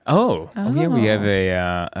Yeah, we have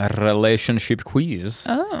a relationship quiz,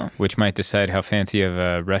 which might decide how fancy of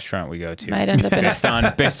a restaurant we go to. Might end up in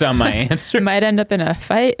based on my answers. Might end up in a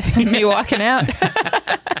fight. Me walking out.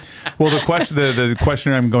 Well, the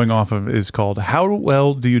question I'm going off of is called "How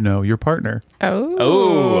well do you know your partner?"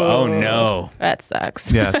 Oh no, that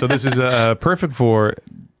sucks. Yeah, so this is perfect for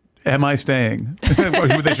 "Am I staying?"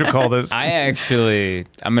 What they should call this. I'm going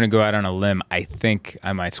to go out on a limb. I think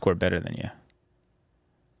I might score better than you.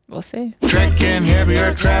 We'll see. Trekking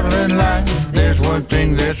heavier, traveling light. There's one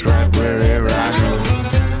thing that's right wherever I go.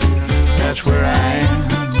 That's where I am.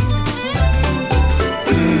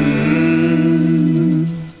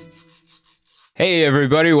 Hey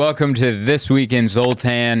everybody, welcome to This Week in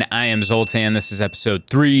Zoltan. I am Zoltan. This is episode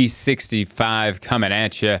 365 coming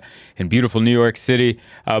at you in beautiful New York City.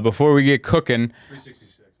 Before we get cooking...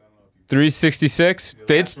 366?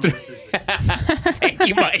 It's Thank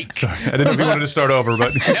you, Mike. Sorry, I didn't know if you wanted to start over,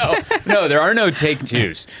 but no, there are no take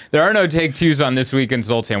twos. There are no take twos on This Week in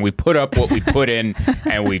Zoltan. We put up what we put in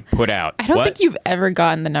and we put out. I don't think you've ever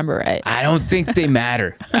gotten the number right. I don't think they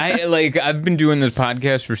matter. I've been doing this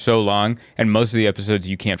podcast for so long, and most of the episodes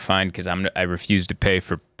you can't find because I refuse to pay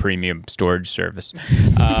for premium storage service.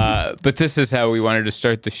 But this is how we wanted to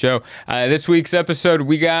start the show. This week's episode,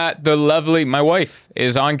 we got the lovely, my wife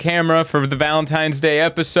is on camera for the Valentine's Day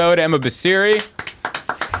episode, Emma Bassiri.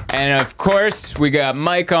 And of course, we got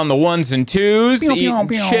Mike on the ones and twos, eating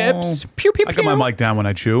chips. Pew, pew, I got my mic down when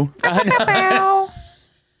I chew.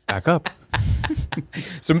 Back up.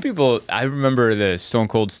 Some people, I remember the Stone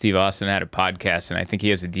Cold Steve Austin had a podcast, and I think he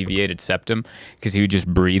has a deviated septum because he would just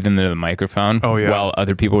breathe into the microphone while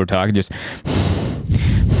other people were talking.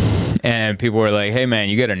 And people were like, "Hey man,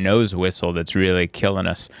 you got a nose whistle that's really killing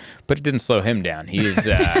us," but it didn't slow him down. He's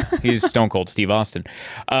Stone Cold Steve Austin.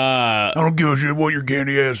 I don't give a shit what your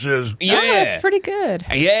candy ass says. Yeah, it's pretty good.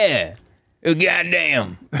 Yeah.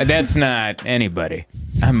 Goddamn. That's not anybody.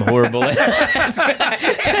 I'm horrible at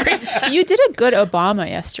it. You did a good Obama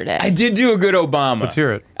yesterday. I did do a good Obama. Let's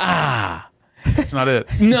hear it. That's not it.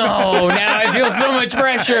 No, now I feel so much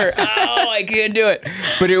pressure. Oh, I can't do it.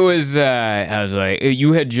 But it was, I was like,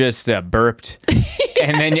 you had just burped.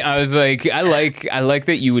 And then I was like, I like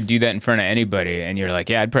that you would do that in front of anybody. And you're like,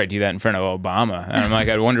 yeah, I'd probably do that in front of Obama. And I'm like,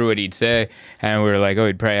 I wonder what he'd say. And we were like, oh,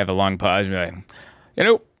 he'd probably have a long pause and be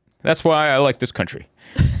like, that's why I like this country.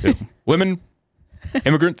 Women,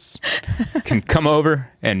 immigrants can come over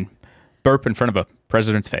and burp in front of a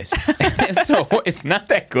president's face. So it's not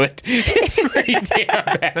that good. It's pretty damn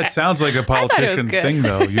bad. That sounds like a politician thing,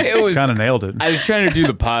 though. You kind of nailed it. I was trying to do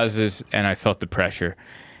the pauses, and I felt the pressure.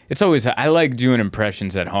 It's always, I like doing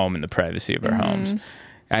impressions at home in the privacy of our homes.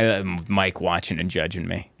 Mike watching and judging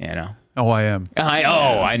me, Oh, I am.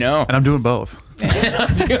 I know. And I'm doing both.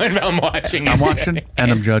 I'm watching. I'm watching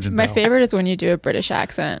and I'm judging. My favorite is when you do a British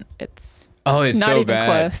accent. It's not so even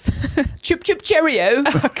bad. Close. Chip, chip, cheerio.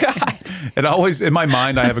 Oh, God. It always, in my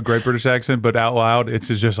mind, I have a great British accent, but out loud, it's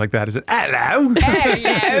just like that. Is it, hello?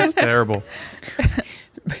 Hello. It's terrible.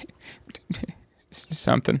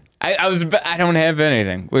 Something. I don't have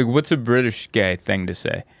anything. Like, what's a British guy thing to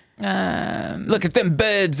say? Look at them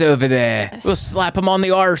birds over there. We'll slap them on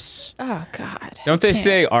the arse. Oh, God. Don't they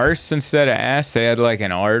say arse instead of ass? They had like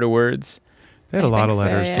an R to words. They had a lot of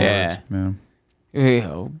letters so, to words.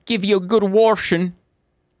 Yeah. Give you a good washing.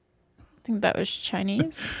 I think that was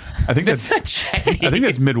Chinese. I think that's not Chinese. I think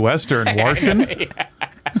that's Midwestern. Washing.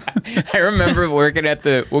 I remember working at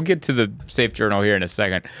we'll get to the Safe Journal here in a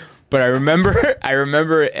second. But I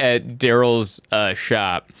remember at Daryl's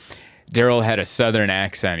shop, Daryl had a southern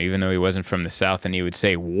accent, even though he wasn't from the South, and he would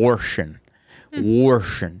say warshin.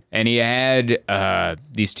 And he had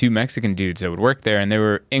these two Mexican dudes that would work there, and they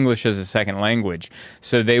were English as a second language.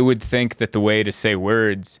 So they would think that the way to say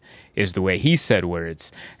words is the way he said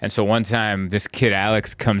words. And so one time, this kid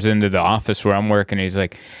Alex comes into the office where I'm working, and he's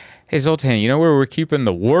like, "Hey, Zoltan, you know where we're keeping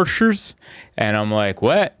the washers?" And I'm like,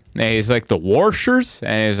 "What?" And he's like, "The washers?"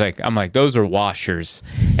 And he's like, I'm like, "Those are washers."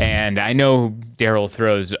 And I know Daryl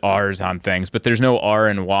throws R's on things, but there's no R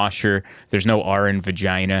in washer. There's no R in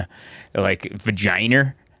vagina. Like,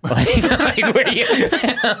 vaginer? Like where do you...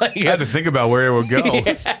 I had to think about where it would go.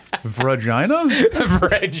 Yeah. Vagina?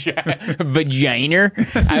 Vaginer?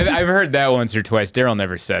 I've heard that once or twice. Daryl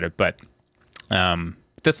never said it, but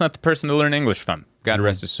that's not the person to learn English from. God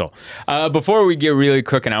rest his soul. Before we get really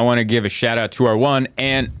cooking, I want to give a shout out to our one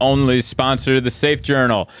and only sponsor, the Safe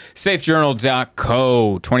Journal.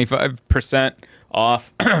 SafeJournal.co. 25%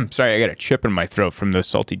 off. Sorry, I got a chip in my throat from the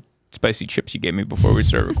salty spicy chips you gave me before we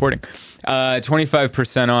started recording.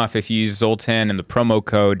 25% off if you use Zoltan and the promo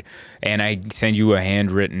code, and I send you a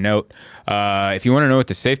handwritten note. If you want to know what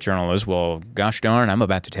the Safe Journal is, well, gosh darn, I'm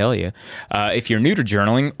about to tell you. If you're new to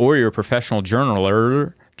journaling or you're a professional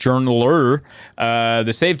journaler,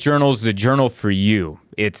 the Safe Journal is the journal for you.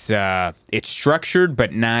 It's structured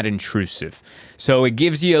but not intrusive. So it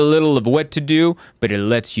gives you a little of what to do, but it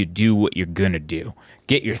lets you do what you're gonna do.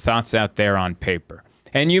 Get your thoughts out there on paper.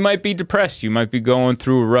 And you might be depressed. You might be going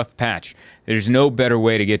through a rough patch. There's no better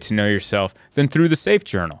way to get to know yourself than through the Safe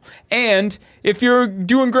Journal. And if you're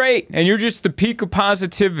doing great and you're just the peak of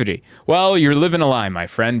positivity, well, you're living a lie, my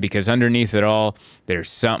friend, because underneath it all, there's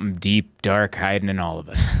something deep, dark hiding in all of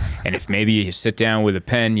us. And if maybe you sit down with a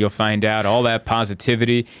pen, you'll find out all that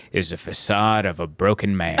positivity is a facade of a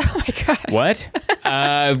broken man. Oh my God.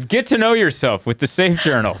 What? Get to know yourself with the Safe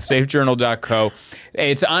Journal, safejournal.co.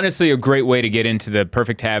 It's honestly a great way to get into the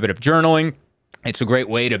perfect habit of journaling. It's a great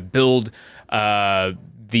way to build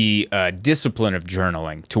the discipline of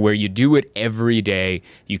journaling to where you do it every day.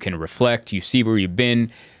 You can reflect, you see where you've been,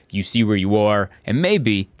 you see where you are, and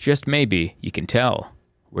maybe, just maybe, you can tell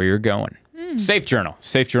where you're going. Safe Journal,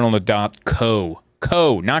 safejournal.co.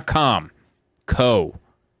 Co, not com. Co.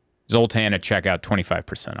 Zoltan at checkout,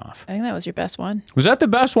 25% off. I think that was your best one. Was that the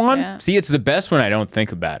best one? Yeah. See, it's the best when I don't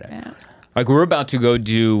think about it. Yeah. Like, we're about to go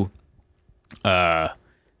do,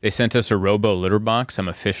 they sent us a Robo litter box. I'm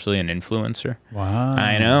officially an influencer. Wow.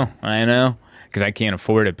 I know. Because I can't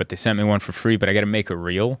afford it, but they sent me one for free, but I got to make a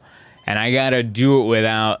reel. And I got to do it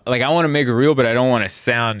without, like, I want to make a reel, but I don't want to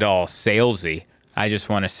sound all salesy. I just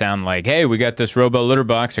want to sound like, hey, we got this Robo litter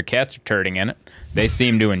box. Our cats are turning in it. They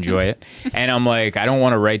seem to enjoy it. And I'm like, I don't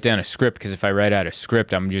want to write down a script because if I write out a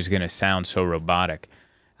script, I'm just going to sound so robotic.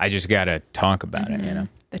 I just got to talk about it, you know?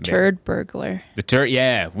 The turd burglar.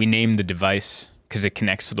 Yeah, we named the device because it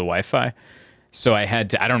connects to the Wi-Fi. So I had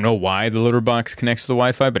to, I don't know why the litter box connects to the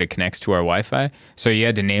Wi-Fi, but it connects to our Wi-Fi. So you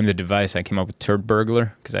had to name the device. I came up with turd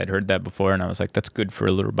burglar because I'd heard that before, and I was like, that's good for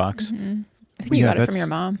a litter box. I think you got it from your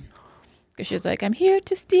mom. Because she was like, I'm here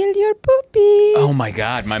to steal your poopies. Oh my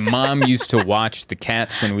God. My mom used to watch the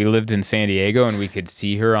cats when we lived in San Diego, and we could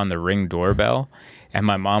see her on the Ring doorbell. And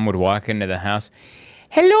my mom would walk into the house.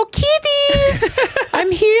 Hello, kitties. I'm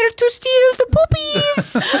here to steal the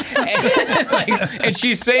poopies. and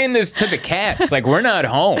she's saying this to the cats. Like, we're not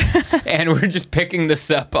home. And we're just picking this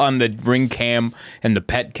up on the Ring cam and the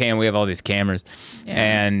pet cam. We have all these cameras. Yeah.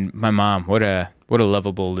 And my mom, what a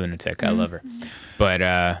lovable lunatic. I love her. But,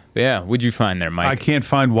 yeah, what'd you find there, Mike? I can't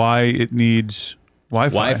find why it needs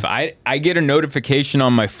Wi-Fi. Wi-Fi. I get a notification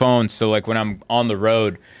on my phone. So, like, when I'm on the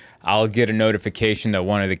road, I'll get a notification that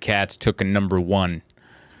one of the cats took a number 1.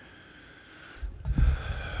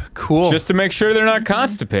 Cool. Just to make sure they're not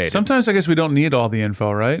constipated. Sometimes I guess we don't need all the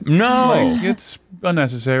info, right? No. Like, it's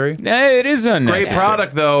unnecessary. It is unnecessary. Great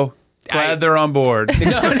product, though. Glad they're on board.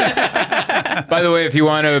 By the way, if you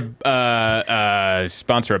want to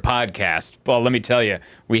sponsor a podcast, well, let me tell you,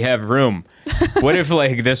 we have room. What if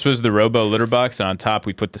like this was the Robo litter box and on top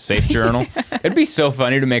we put the Safe Journal? It'd be so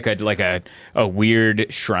funny to make a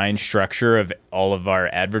weird shrine structure of all of our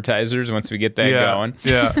advertisers once we get that going.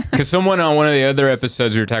 Yeah. Because someone on one of the other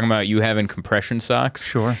episodes we were talking about you having compression socks.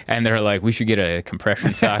 Sure. And they're like, we should get a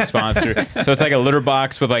compression sock sponsor. So it's like a litter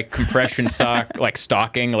box with like compression sock, like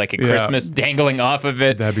stocking, like at Christmas dangling off of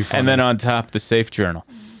it. That'd be fun. And then on top the Safe Journal.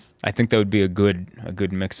 I think that would be a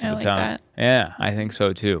good mix at the time. That. Yeah, I think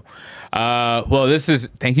so too. Well,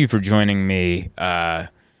 thank you for joining me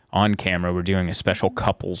on camera. We're doing a special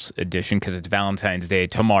couples edition because it's Valentine's Day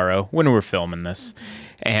tomorrow when we're filming this.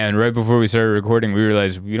 And right before we started recording, we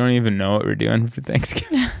realized we don't even know what we're doing for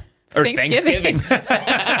Thanksgiving. Or Thanksgiving.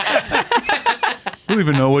 I don't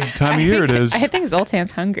even know what time of year it is. I think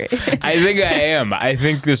Zoltan's hungry. I think I am. I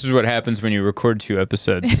think this is what happens when you record 2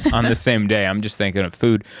 episodes on the same day. I'm just thinking of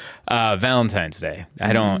food. Valentine's Day.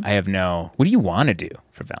 I have no. What do you want to do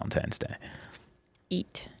for Valentine's Day?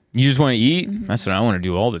 Eat. You just want to eat? That's what I want to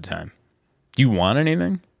do all the time. Do you want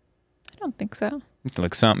anything? I don't think so.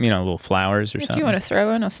 Like something, little flowers or If something. you want to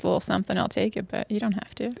throw in a little something, I'll take it, but you don't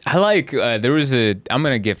have to. I like, I'm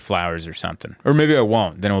going to get flowers or something. Or maybe I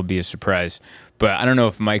won't. Then it'll be a surprise. But I don't know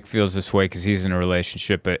if Mike feels this way because he's in a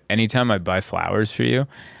relationship. But anytime I buy flowers for you,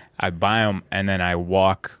 I buy them and then I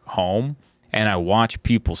walk home and I watch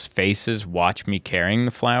people's faces watch me carrying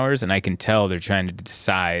the flowers. And I can tell they're trying to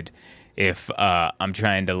decide if I'm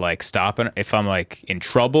trying to like stop it, if I'm like in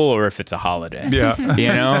trouble or if it's a holiday. Yeah. You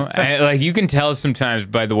know, like you can tell sometimes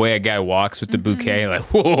by the way a guy walks with the bouquet, like,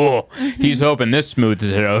 whoa, he's hoping this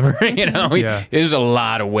smooths it over. You know, Yeah. there's a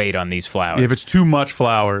lot of weight on these flowers. If it's too much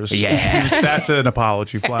flowers, Yeah. that's an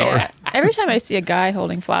apology flower. Yeah. Every time I see a guy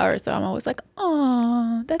holding flowers, though, I'm always like,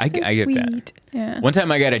 "Oh, that's so I get sweet." that. Yeah. One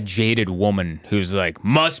time I got a jaded woman who's like,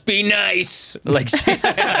 must be nice. Like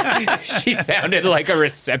she sounded like a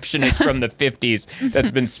receptionist from the 50s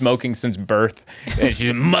that's been smoking since birth. And she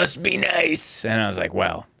said, must be nice. And I was like,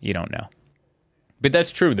 well, you don't know. But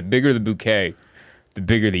that's true. The bigger the bouquet, the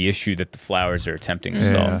bigger the issue that the flowers are attempting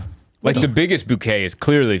to solve. Like the biggest bouquet is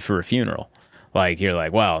clearly for a funeral. Like you're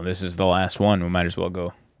like, wow, this is the last one. We might as well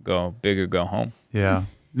go big or go home. Yeah.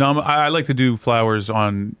 No, I like to do flowers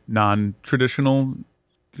on non-traditional.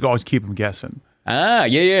 You always keep them guessing. Ah,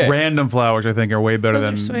 yeah. Random flowers, I think, are way better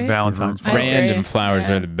Those than are sweet. Valentine's I flowers. agree. Random flowers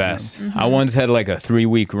Yeah. are the best. I once had like a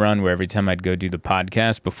 3-week run where every time I'd go do the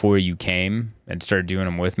podcast before you came and start doing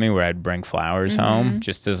them with me, where I'd bring flowers home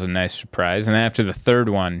just as a nice surprise. And after the third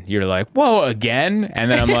one, you're like, whoa, again? And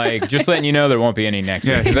then I'm like, just letting you know there won't be any next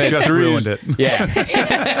Yeah, week. 'Cause I you had just three- ruined it. Yeah.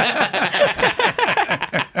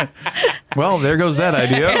 Well, there goes that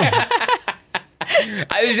idea.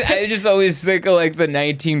 I just always think of like the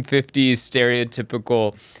 1950s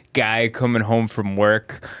stereotypical guy coming home from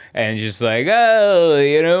work and just like, oh,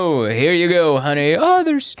 you know, here you go, honey. Oh,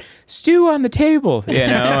 there's stew on the table, you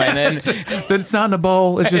know, and then But it's not in a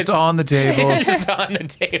bowl. It's just on the table. it's just on the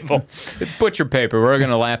table. It's butcher paper. We're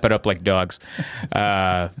gonna lap it up like dogs.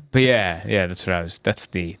 But yeah, that's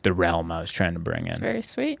the realm I was trying to bring in. It's very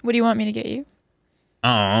sweet. What do you want me to get you? Oh,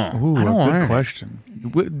 Ooh, I don't a want good it. question.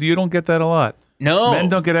 You don't get that a lot. No, Men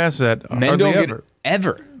don't get asked that. Men hardly don't ever. get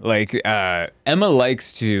ever. Like Emma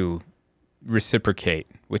likes to reciprocate,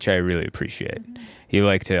 which I really appreciate. You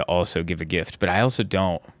like to also give a gift, but I also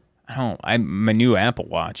don't. I'm my new Apple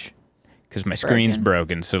Watch because my screen's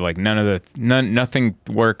broken, so like nothing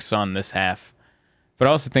works on this half. But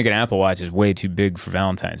I also think an Apple Watch is way too big for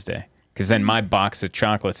Valentine's Day. Because then my box of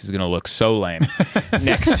chocolates is going to look so lame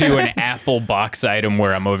next to an Apple box item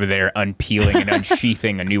where I'm over there unpeeling and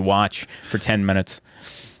unsheathing a new watch for 10 minutes.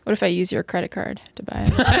 What if I use your credit card to buy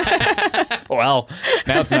it? Well,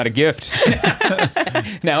 now it's not a gift.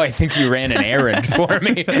 Now I think you ran an errand for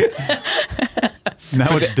me.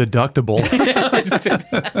 Now it's deductible.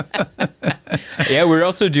 Yeah, we're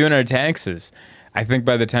also doing our taxes. I think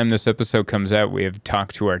by the time this episode comes out, we have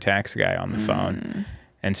talked to our tax guy on the phone.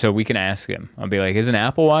 And so we can ask him. I'll be like, is an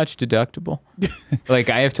Apple Watch deductible? Like,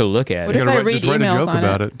 I have to look at What it. if I read just write a emails joke on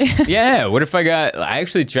about it? it. Yeah, what if I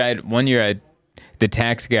actually tried, one year, the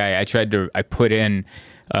tax guy, I put in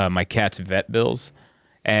my cat's vet bills.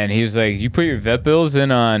 And he was like, you put your vet bills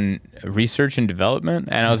in on research and development?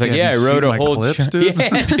 And I was like, Yeah, I you wrote see a my whole... clips, dude?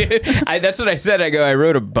 Yeah, dude. That's what I said. I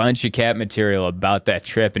wrote a bunch of cat material about that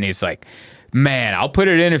trip. And he's like, man, I'll put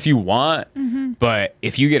it in if you want. But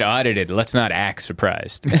if you get audited, let's not act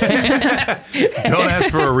surprised. Don't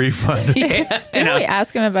ask for a refund. Didn't we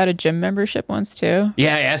ask him about a gym membership once too?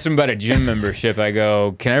 Yeah, I asked him about a gym membership. I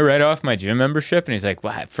go, can I write off my gym membership? And he's like,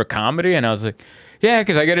 what, for comedy? And I was like, yeah,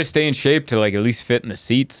 because I got to stay in shape to like at least fit in the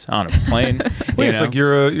seats on a plane. Wait, it's like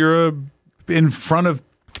you're a in front of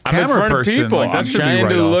I'm in camera front person. of people. Like, that I'm should be trying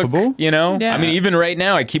to look, write-offable. you know? Yeah. I mean, even right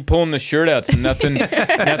now, I keep pulling the shirt out so nothing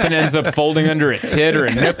ends up folding under a tit or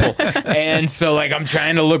a nipple. And so, like, I'm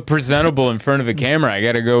trying to look presentable in front of a camera. I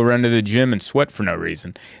got to go run to the gym and sweat for no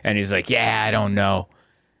reason. And he's like, yeah, I don't know.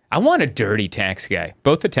 I want a dirty tax guy.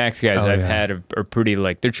 Both the tax guys I've had are pretty,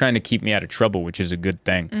 like, they're trying to keep me out of trouble, which is a good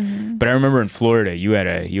thing. But I remember in Florida, you had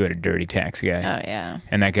a dirty tax guy. Oh yeah.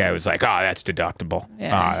 And that guy was like, oh, that's deductible.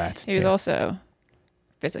 Yeah. He was yeah. also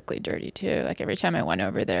physically dirty too. Like every time I went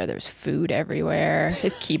over there was food everywhere.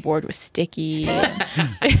 His keyboard was sticky.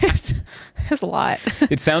 It was a lot.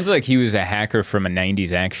 It sounds like he was a hacker from a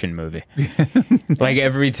 90s action movie. Like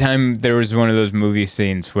every time there was one of those movie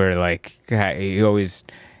scenes where like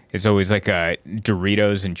it's always like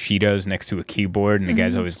Doritos and Cheetos next to a keyboard and the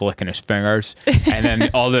guy's always licking his fingers. And then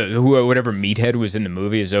whatever meathead was in the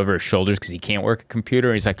movie is over his shoulders because he can't work a computer.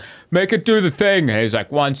 And he's like, make it do the thing. And he's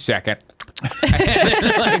like, 1 second. And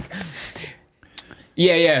then, like,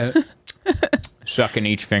 yeah. Sucking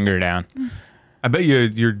each finger down. I bet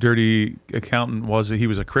your dirty accountant he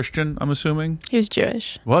was a Christian, I'm assuming. He was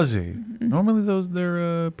Jewish. Was he? Normally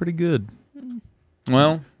they're pretty good.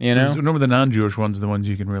 Well, you know. Normally the non-Jewish ones are the ones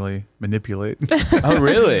you can really manipulate. Oh,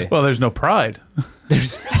 really? Well, there's no pride.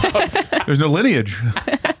 There's no lineage.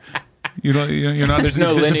 You're not There's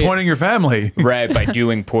no disappointing your family. Right, by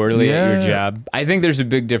doing poorly at your Yeah. job. I think there's a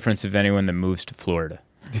big difference of anyone that moves to Florida.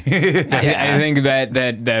 I think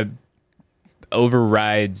that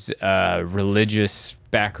overrides religious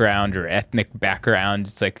background or ethnic background.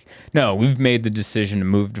 It's like, no, we've made the decision to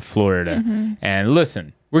move to Florida, and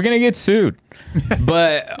listen, we're gonna get sued,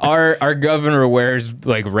 but our governor wears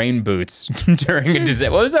like rain boots during a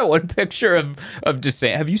disaster. What was that one picture of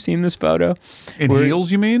disaster? Have you seen this photo? In heels,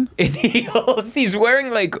 you mean? In heels, he's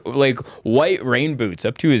wearing like white rain boots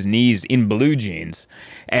up to his knees in blue jeans,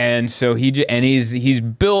 and so he's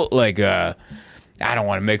built like a. I don't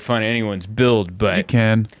want to make fun of anyone's build, but You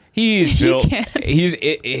can. he's You built. can.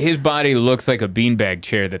 His body looks like a beanbag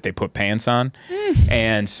chair that they put pants on,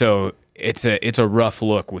 and so it's a rough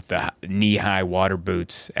look with the knee-high water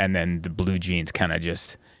boots and then the blue jeans. Kind of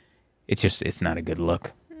it's not a good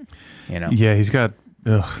look, you know. Yeah, he's got.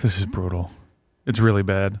 Ugh, this is brutal. It's really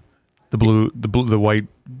bad. The white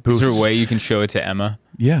boots. Is there a way you can show it to Emma?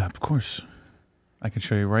 Yeah, of course. I can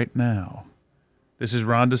show you right now. This is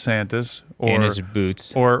Ron DeSantis, In his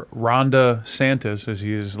boots. or Rhonda Santis, as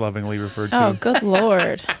he is lovingly referred to. Oh, good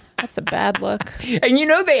Lord. That's a bad look. And you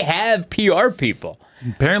know they have PR people.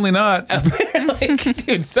 Apparently not. Like,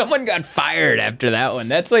 dude, someone got fired after that one.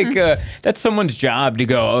 That's like that's someone's job to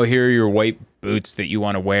go, oh, here are your white boots that you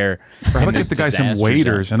want to wear. How about get the guy some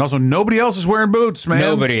waders? And also, nobody else is wearing boots, man.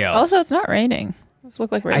 Nobody else. Also, it's not raining. Those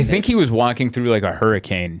look like rain I think boots. he was walking through like a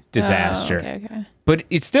hurricane disaster. Oh, okay. But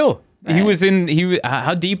it's still, he Right. was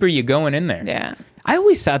how deep are you going in there? Yeah. I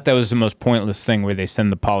always thought that was the most pointless thing where they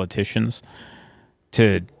send the politicians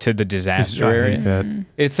to the disaster I area. hate that.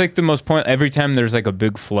 It's like the most point. Every time there's like a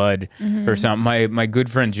big flood or something. My good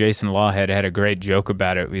friend Jason Lawhead had a great joke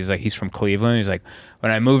about it. He's from Cleveland. He's like,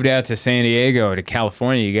 when I moved out to San Diego to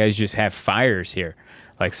California, you guys just have fires here.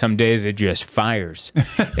 Like some days it just fires.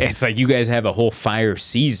 It's like you guys have a whole fire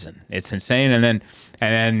season. It's insane. And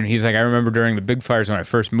then he's like, I remember during the big fires when I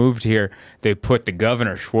first moved here, they put the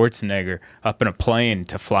governor Schwarzenegger up in a plane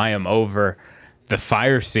to fly him over the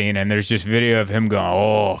fire scene, and there's just video of him going,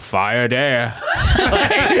 "Oh, fire there!"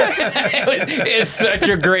 It's such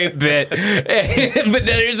a great bit. But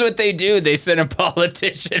here's what they do: they send a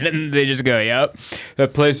politician, and they just go, "Yep,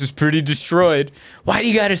 that place is pretty destroyed." Why do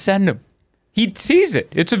you got to send him? He sees it.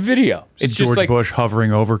 It's a video. It's George just like Bush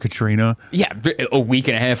hovering over Katrina. yeah, a week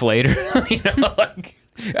and a half later, you know,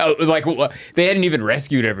 they hadn't even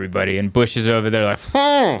rescued everybody, and Bush is over there like,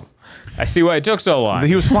 I see why it took so long.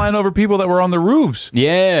 He was flying over people that were on the roofs.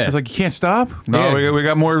 Yeah. It's like, you can't stop? No, Yeah. we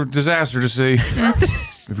got more disaster to see.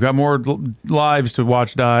 We've got more lives to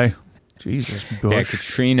watch die. Jesus, Bush. Yeah,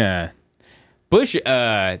 Katrina. Bush,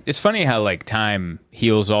 it's funny how like time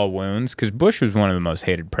heals all wounds, because Bush was one of the most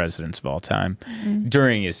hated presidents of all time.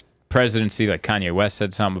 During his presidency, like Kanye West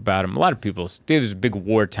said something about him. A lot of people, it was a big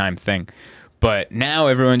wartime thing. But now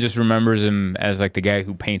everyone just remembers him as like the guy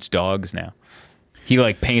who paints dogs now. He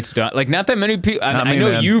like paints dogs. Like not that many people. I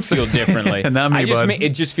know man. you feel differently. Not me, bud. It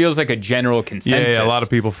just feels like a general consensus. Yeah, a lot of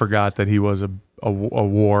people forgot that he was a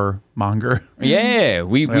war monger. Yeah,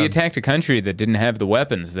 we attacked a country that didn't have the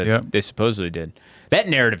weapons that they supposedly did. That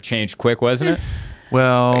narrative changed quick, wasn't it?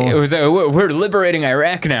 Well, It was we're liberating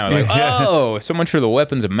Iraq now. Like, oh, so much for the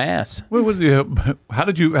weapons of mass. how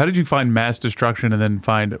did you find mass destruction and then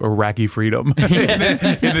find Iraqi freedom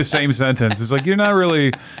in the same sentence? It's like, you're not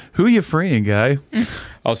really, who are you freeing, guy?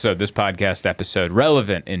 Also, this podcast episode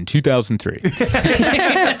relevant in 2003.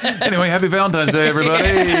 Anyway, happy Valentine's Day,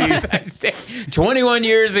 everybody. 21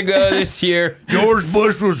 years ago this year. George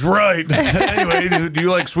Bush was right. Anyway, do you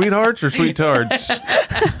like sweethearts or sweet tarts?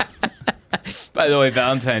 By the way,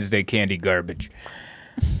 Valentine's Day candy garbage.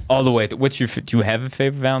 All the way. Do you have a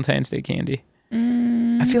favorite Valentine's Day candy?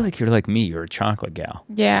 I feel like you're like me. You're a chocolate gal.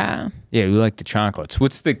 Yeah. Yeah, you like the chocolates.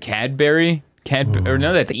 What's the Cadbury? Or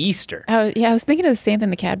no, that's Easter. Oh, yeah. I was thinking of the same thing,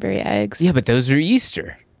 the Cadbury eggs. Yeah, but those are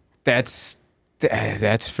Easter. That's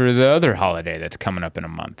for the other holiday that's coming up in a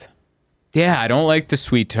month. Yeah, I don't like the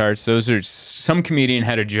sweet tarts. Those are, some comedian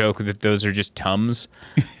had a joke that those are just Tums.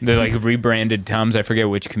 They're like rebranded Tums. I forget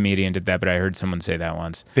which comedian did that, but I heard someone say that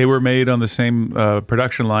once. They were made on the same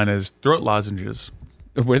production line as throat lozenges.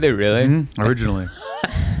 Were they really? Originally.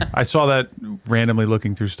 I saw that randomly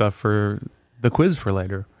looking through stuff for the quiz for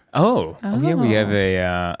later. Oh, yeah, we have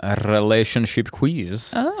a relationship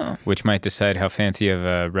quiz, which might decide how fancy of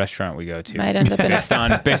a restaurant we go to. Might end up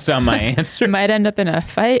in based on my answers. might end up in a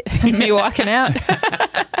fight. Me walking out.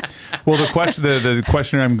 Well, the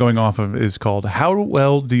question I'm going off of is called, how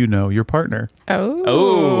well do you know your partner?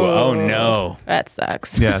 Oh no. That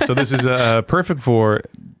sucks. Yeah, so this is perfect for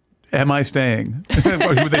Am I Staying?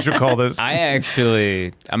 What they should call this. I'm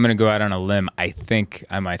going to go out on a limb. I think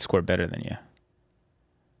I might score better than you.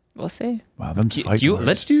 We'll see. Wow, them fight words.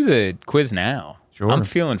 Let's do the quiz now. Sure. I'm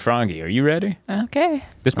feeling froggy. Are you ready? Okay.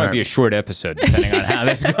 This might All be right. a short episode, depending on how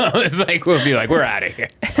this goes. Like, we'll be like, we're out of here.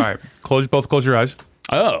 All right. Both close your eyes.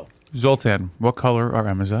 Oh, Zoltan, what color are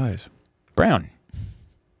Emma's eyes? brown.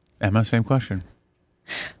 Emma, same question.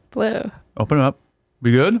 Blue. Open them up.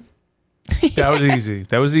 We good? That was easy.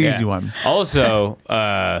 That was the easy one. Also,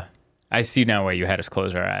 I see now why you had us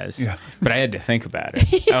close our eyes. Yeah. But I had to think about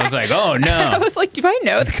it. I was like, oh, I no. was like, do I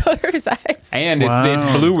know the color of his eyes? And Wow. it's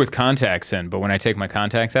blue with contacts in, but when I take my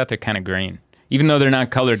contacts out, they're kind of green. Even though they're not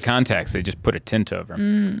colored contacts, they just put a tint over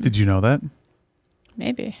them. Did you know that?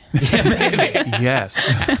 Maybe. Yes.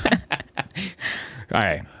 All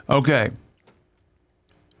right. Okay.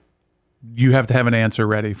 You have to have an answer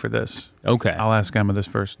ready for this. Okay. I'll ask Emma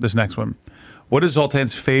this next one. What is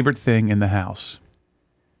Zoltan's favorite thing in the house?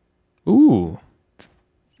 Ooh.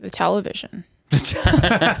 The television.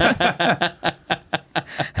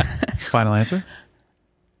 Final answer?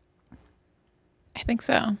 I think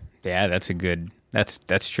so. Yeah, that's a good.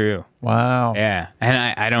 That's true. Wow. Yeah,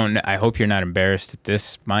 and I hope you're not embarrassed at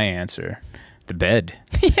this. My answer, the bed.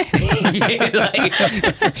 Like,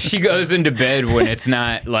 she goes into bed when it's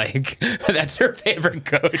not like that's her favorite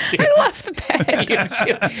go-to. I love the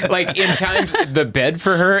bed. Like in times, the bed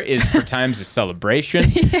for her is for times of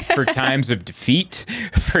celebration, for times of defeat,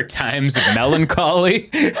 for times of melancholy.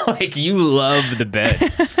 Like you love the bed.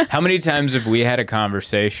 How many times have we had a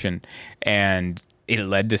conversation and it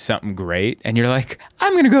led to something great, and you're like,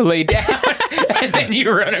 I'm gonna go lay down, and then you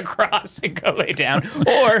run across and go lay down.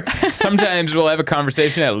 Or sometimes we'll have a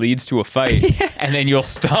conversation that leads to a fight, and then you'll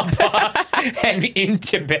stomp off and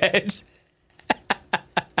into bed.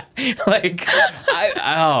 And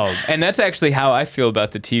that's actually how I feel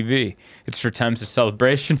about the TV. It's for times of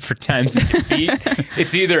celebration, for times of defeat.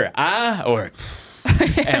 It's either or.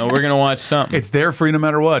 And we're gonna watch something. It's there for you no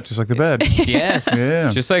matter what, just like the bed. Yes, Yeah.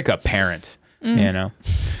 just like a parent, you know.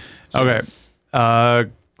 Okay.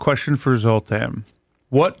 Question for Zoltan.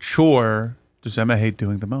 What chore does Emma hate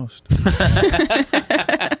doing the most?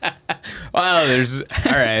 Well, all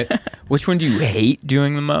right. Which one do you hate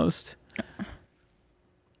doing the most?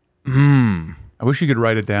 I wish you could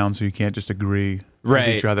write it down so you can't just agree with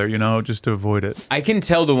each Right. other, just to avoid it. I can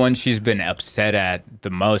tell the one she's been upset at the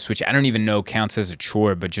most, which I don't even know counts as a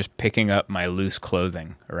chore, but just picking up my loose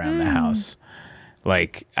clothing around the house.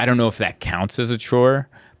 Like, I don't know if that counts as a chore,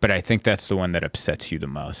 but I think that's the one that upsets you the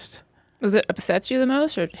most. Was it upsets you the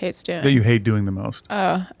most or hates doing? That you hate doing the most.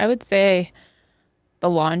 I would say the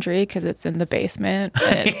laundry because it's in the basement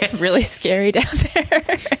and it's really scary down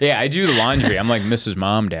there. Yeah, I do the laundry. I'm like Mrs.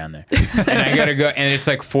 Mom down there. And I gotta go, and it's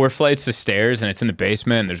like 4 flights of stairs, and it's in the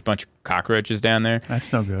basement, and there's a bunch of cockroaches down there.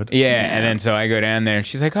 That's no good. Yeah, and then so I go down there, and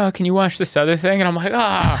she's like, "Oh, can you wash this other thing?" And I'm like,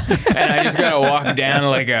 "Ah," and I just gotta walk down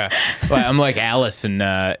I'm like Alice in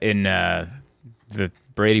the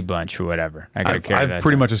Brady Bunch or whatever. I gotta carry that. I've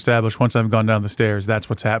pretty down. much established once I've gone down the stairs, that's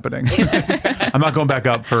what's happening. I'm not going back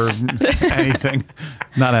up for anything.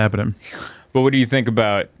 Not happening. But what do you think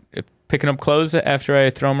about picking up clothes after I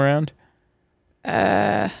throw them around?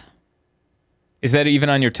 Is that even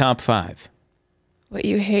on your top 5? What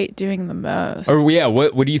you hate doing the most? Or yeah,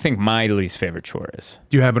 what do you think my least favorite chore is?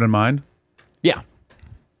 Do you have it in mind? Yeah.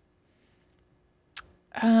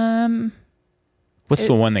 What's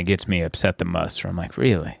the one that gets me upset the most? Where I'm like,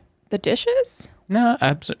 really? The dishes? No,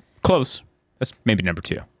 close. That's maybe number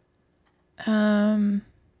 2.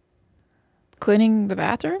 Cleaning the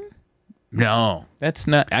bathroom? No, that's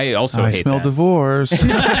not. I also I hate smell that. divorce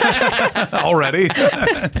already.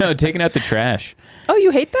 No, taking out the trash. Oh,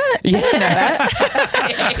 you hate that? Yeah,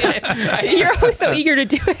 You're always so eager to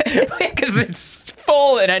do it. because it's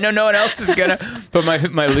full, and I know no one else is gonna. But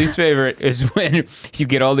my least favorite is when you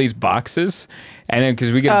get all these boxes, and then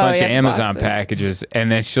because we get a bunch of the Amazon boxes. packages, and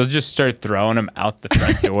then she'll just start throwing them out the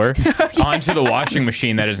front door onto the washing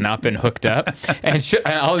machine that has not been hooked up, and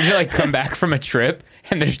I'll just like come back from a trip.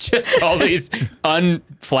 And there's just all these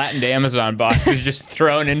unflattened Amazon boxes just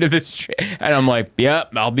thrown into this. And I'm like, yep,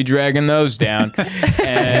 I'll be dragging those down. I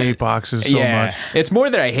hate boxes so much. It's more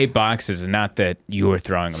that I hate boxes and not that you are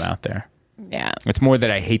throwing them out there. Yeah. It's more that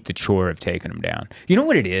I hate the chore of taking them down. You know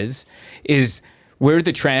what it is where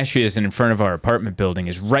the trash is in front of our apartment building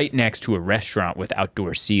is right next to a restaurant with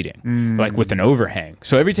outdoor seating, like with an overhang.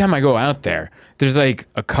 So every time I go out there, there's like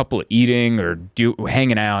a couple eating or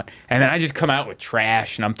hanging out, and then I just come out with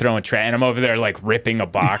trash, and I'm throwing trash, and I'm over there like ripping a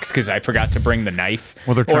box because I forgot to bring the knife.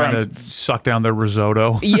 Well, they're trying to suck down their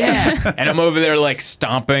risotto. Yeah, and I'm over there like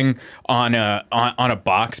stomping on a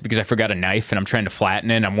box because I forgot a knife, and I'm trying to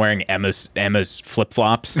flatten it. And I'm wearing Emma's flip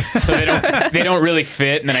flops, so they don't really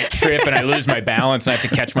fit, and then I trip and I lose my balance. balance and I have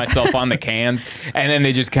to catch myself on the cans. And then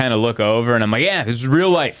they just kind of look over and I'm like, yeah, this is real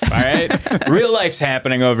life. All right. Real life's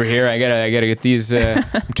happening over here. I gotta get these, I'm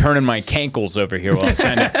turning my cankles over here while I'm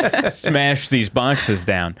trying to smash these boxes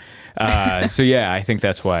down. So yeah, I think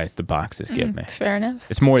that's why the boxes get me. Fair enough.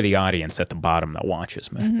 It's more the audience at the bottom that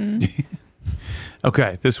watches me.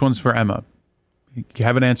 Okay, this one's for Emma. You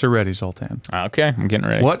have an answer ready, Zoltan. Okay, I'm getting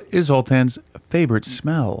ready. What is Zoltan's favorite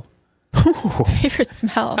smell? Favorite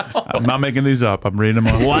smell? I'm not making these up. I'm reading them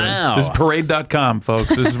off. Wow. This is parade.com, folks.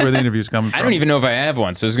 This is where the interview's coming from. I don't even know if I have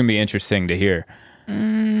one, so it's going to be interesting to hear.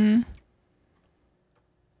 I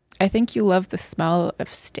think you love the smell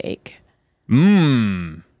of steak.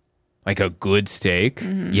 Like a good steak?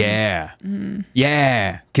 Yeah.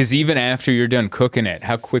 Yeah. Because even after you're done cooking it,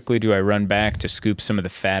 how quickly do I run back to scoop some of the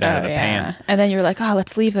fat out of the pan? And then you're like, oh,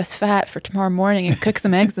 let's leave this fat for tomorrow morning and cook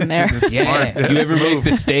some eggs in there. Yeah. You ever make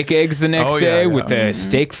the steak eggs the next day with the Mm-hmm.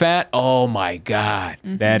 steak fat? Oh my God.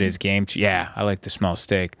 That is game changer. Yeah, I like the smell of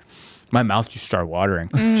steak. My mouth just started watering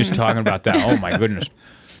just talking about that. Oh my goodness.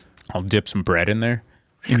 I'll dip some bread in there.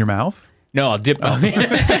 In your mouth? No, I'll dip bread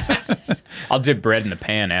in the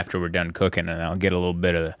pan after we're done cooking, and I'll get a little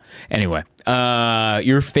bit of the... Anyway,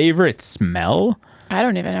 your favorite smell? I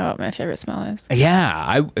don't even know what my favorite smell is.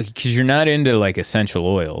 Yeah, because you're not into like essential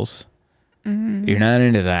oils. You're not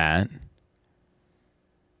into that.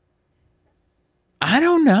 I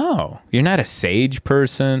don't know. You're not a sage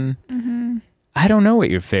person. I don't know what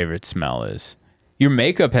your favorite smell is. Your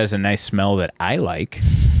makeup has a nice smell that I like.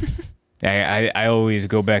 I always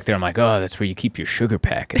go back there. I'm like, oh, that's where you keep your sugar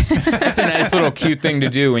packets. That's a nice little cute thing to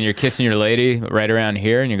do when you're kissing your lady right around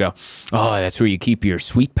here, and you go, oh, that's where you keep your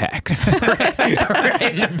sweet packs. right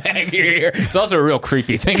in the back of your ear. It's also a real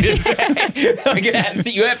creepy thing to say. Like,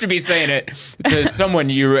 you have to be saying it to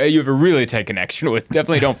someone you have a really tight connection with.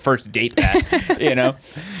 Definitely don't first date that, you know?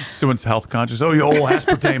 Someone's health conscious. Oh, you old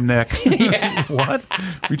aspartame neck. Yeah. What?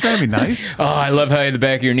 Are you trying to be nice? Oh, I love how the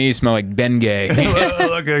back of your knees smell like Bengay.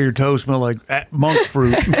 Look how your toes smell like monk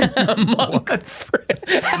fruit. Monk fruit.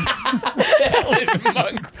 That was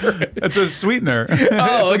monk fruit. That's a sweetener. Oh,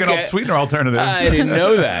 it's like okay. an sweetener alternative. I didn't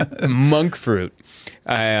know that. Monk fruit.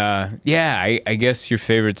 I guess your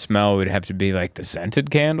favorite smell would have to be like the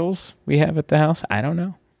scented candles we have at the house. I don't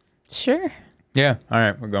know. Sure. Yeah. All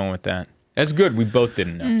right. We're going with that. That's good. We both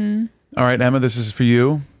didn't know. All right, Emma, this is for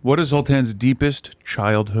you. What is Zoltan's deepest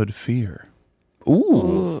childhood fear? Ooh.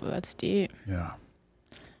 Ooh, that's deep. Yeah.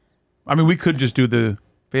 I mean, we could just do the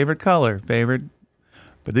favorite color, favorite,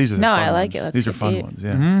 but these are the No, fun I like ones. it. Let's These are get fun deep. ones,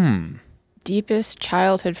 yeah. Deepest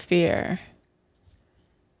childhood fear.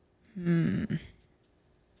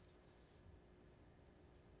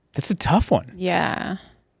 That's a tough one. Yeah.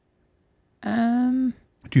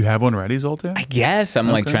 Do you have one ready, Zoltan? I guess I'm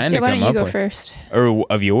like trying Yeah, to why come don't you up go with. first? Or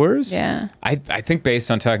of yours? Yeah. I think based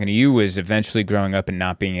on talking to you was eventually growing up and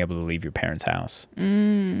not being able to leave your parents' house.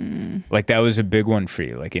 Like that was a big one for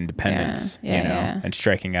you, like independence, Yeah, you know, yeah. and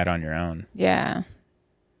striking out on your own. Yeah.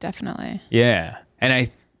 Definitely. Yeah. And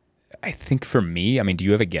I think for me, I mean, do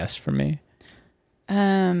you have a guess for me?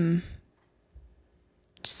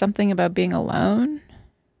 Something about being alone.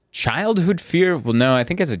 Childhood fear? Well, no, I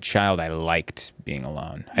think as a child I liked being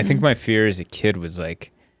alone. I think my fear as a kid was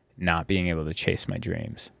like not being able to chase my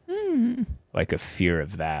dreams. Like a fear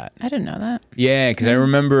of that. I didn't know that. Yeah, because I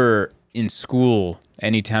remember in school,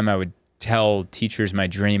 anytime I would tell teachers my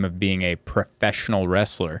dream of being a professional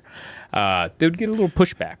wrestler, they would get a little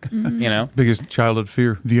pushback, you know? Biggest childhood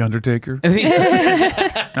fear, The Undertaker.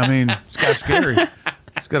 I mean, it's kind of scary.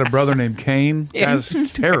 He's got a brother named Kane.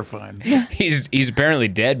 That's terrifying. He's apparently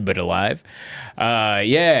dead but alive.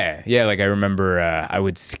 Yeah. Like I remember I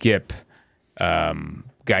would skip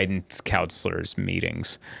guidance counselors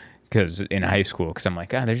meetings because in high school, because I'm like,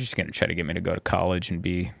 they're just gonna try to get me to go to college and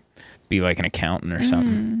be like an accountant or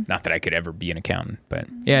something. Not that I could ever be an accountant, but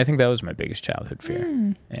yeah, I think that was my biggest childhood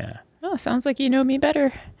fear. Yeah. Oh, sounds like you know me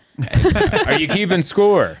better. Are you keeping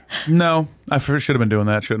score? No, I should have been doing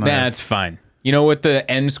that, shouldn't I? That's fine. You know what the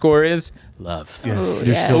end score is? Love. Yeah, Ooh,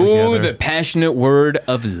 you're yeah. still Ooh, together. the passionate word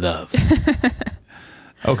of love.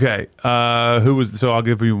 Okay, so I'll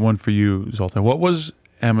give you one for you, Zoltan. What was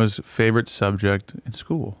Emma's favorite subject in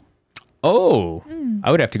school? Oh,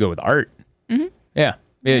 I would have to go with art. Yeah,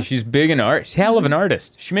 she's big into art. She's a hell of an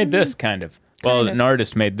artist. She made this kind of. Well, an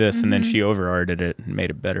artist made this, and then she over-arted it and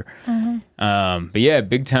made it better. But yeah,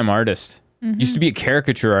 big-time artist. Used to be a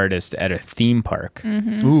caricature artist at a theme park.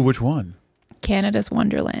 Ooh, which one? Canada's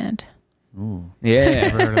Wonderland. Yeah.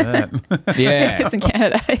 Never heard of that. Yeah. It's in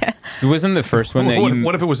Canada. Yeah. It wasn't the first one that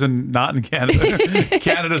What if it was not in Canada?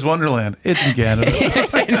 Canada's Wonderland. It's in Canada.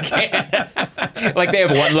 It's in Canada. Like they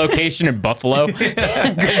have one location in Buffalo because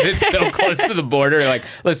it's so close to the border. Like,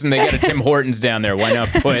 listen, they got a Tim Hortons down there. Why not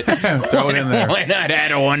Throw it in there. Why not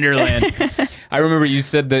add a Wonderland? I remember you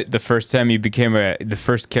said that the first time you became the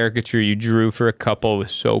first caricature you drew for a couple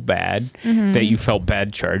was so bad that you felt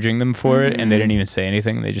bad charging them for it, and they didn't even say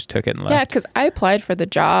anything. They just took it and left. Yeah, because I applied for the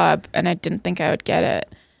job and I didn't think I would get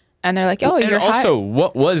it. And they're like, "Oh, and you're also, hired."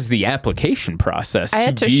 what was the application process? I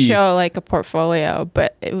had to show like a portfolio,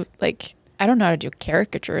 but it was like I don't know how to do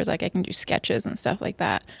caricatures. Like I can do sketches and stuff like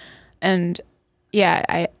that. And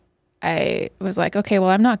yeah, I was like, okay, well,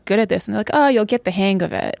 I'm not good at this. And they're like, oh, you'll get the hang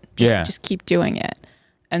of it. Just keep doing it.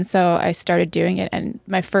 And so I started doing it. And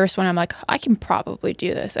my first one, I'm like, I can probably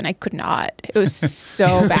do this. And I could not. It was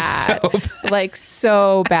so bad. Like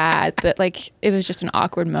so bad that like it was just an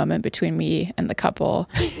awkward moment between me and the couple.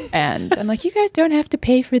 And I'm like, you guys don't have to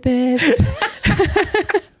pay for this.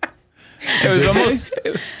 It was almost...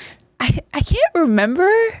 I can't remember.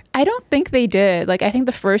 I don't think they did. Like, I think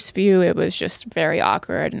the first few, it was just very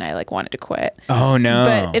awkward and I like wanted to quit. Oh, no.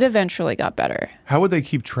 But it eventually got better. How would they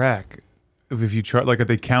keep track? If you try, like, if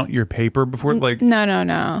they count your paper before, like,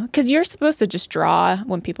 No. Because you're supposed to just draw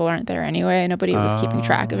when people aren't there anyway. Nobody was keeping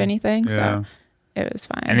track of anything. yeah. So it was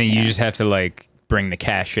fine. And then you just have to like bring the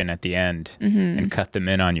cash in at the end and cut them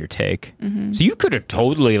in on your take. So you could have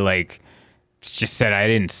totally like just said I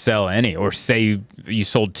didn't sell any, or say you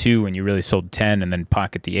sold 2 and you really sold 10 and then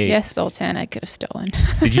pocket the 8. Yes, stole 10. I could have stolen.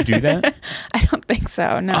 Did you do that? I don't think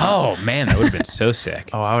so. No. Oh man, that would have been so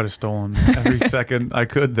sick. oh, I would have stolen every second I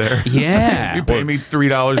could there. Yeah. You pay me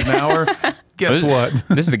 $3 an hour. Guess what?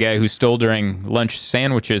 This is the guy who stole during lunch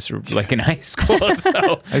sandwiches like in high school.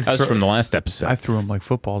 So that was from the last episode. I threw them like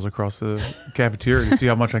footballs across the cafeteria to see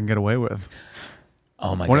how much I can get away with.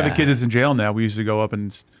 Oh my god. One of the kids is in jail now. We used to go up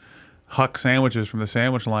and huck sandwiches from the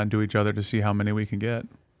sandwich line to each other to see how many we can get. It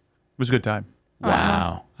was a good time.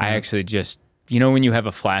 Wow. I actually just, when you have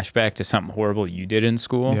a flashback to something horrible you did in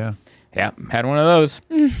school? Yeah. Yeah, had one of those.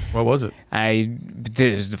 What was it?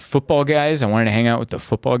 There's the football guys. I wanted to hang out with the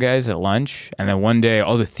football guys at lunch. And then one day,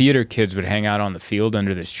 all the theater kids would hang out on the field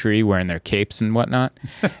under this tree wearing their capes and whatnot.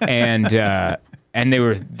 And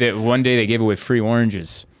one day they gave away free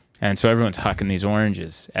oranges. And so everyone's hucking these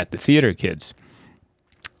oranges at the theater kids.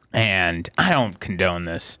 And I don't condone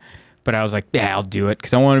this, but I was like, yeah, I'll do it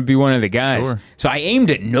because I want to be one of the guys. Sure. So I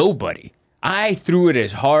aimed at nobody. I threw it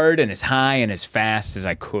as hard and as high and as fast as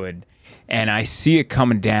I could. And I see it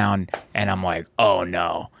coming down, and I'm like, oh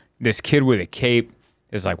no. This kid with a cape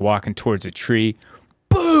is like walking towards a tree.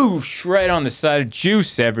 Boosh! Right on the side,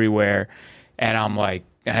 juice everywhere. And I'm like,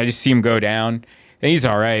 and I just see him go down. And he's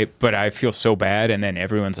all right, but I feel so bad. And then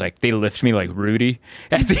everyone's like, they lift me like Rudy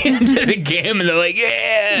at the end of the game. And they're like,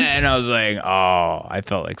 yeah. And I was like, oh, I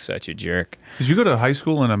felt like such a jerk. Did you go to high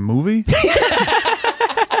school in a movie?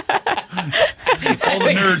 All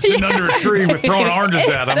the nerds sitting under a tree with throwing oranges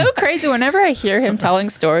at them. It's so crazy. Whenever I hear him telling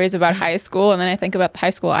stories about high school, and then I think about the high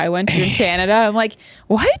school I went to in Canada, I'm like,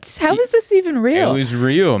 what? How is this even real? It was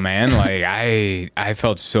real, man. Like, I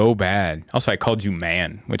felt so bad. Also, I called you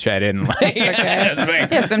man, which I didn't like. Okay. I was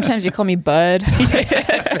like, Yeah, sometimes you call me Bud.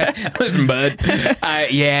 listen, bud.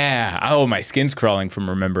 Yeah. Oh, my skin's crawling from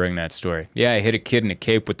remembering that story. Yeah, I hit a kid in a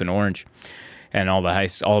cape with an orange. And all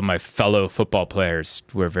of my fellow football players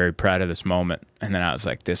were very proud of this moment. And then I was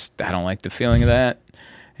like, I don't like the feeling of that.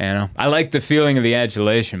 I like the feeling of the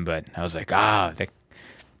adulation, but I was like,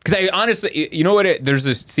 because I honestly, you know what? There's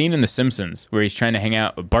this scene in The Simpsons where Bart's trying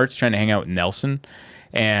to hang out with Nelson.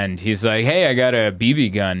 And he's like, hey, I got a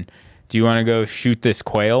BB gun. Do you want to go shoot this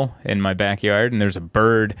quail in my backyard? And there's a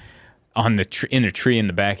bird in a tree in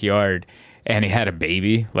the backyard. And he had a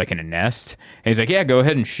baby, like in a nest. And he's like, yeah, go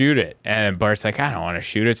ahead and shoot it. And Bart's like, I don't want to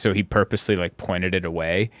shoot it. So he purposely like pointed it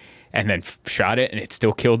away and then shot it, and it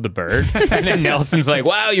still killed the bird. And then Nelson's like,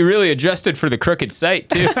 wow, you really adjusted for the crooked sight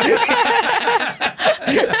too.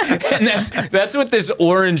 And that's what this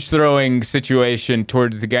orange throwing situation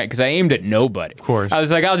towards the guy, because I aimed at nobody. Of course. I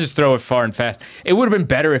was like, I'll just throw it far and fast. It would have been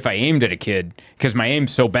better if I aimed at a kid, because my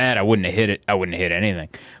aim's so bad I wouldn't have hit it. I wouldn't have hit anything.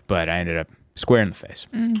 But I ended up square in the face.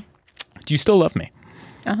 Do you still love me?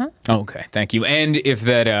 Uh-huh. Okay, thank you. And if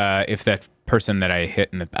that person that I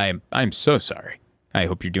hit I'm so sorry. I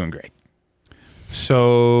hope you're doing great.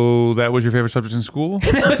 So that was your favorite subject in school?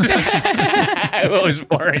 What was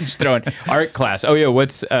orange throwing? Art class. Oh yeah,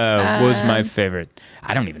 what was my favorite?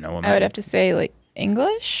 I don't even know what I would have to say like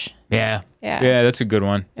English. Yeah, Yeah. that's a good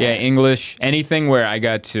one. Yeah, English. Anything where I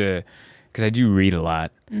got to, because I do read a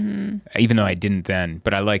lot. even though I didn't then.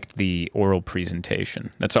 But I liked the oral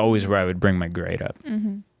presentation. That's always where I would bring my grade up.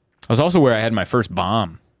 It was also where I had my first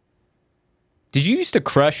bomb. Did you used to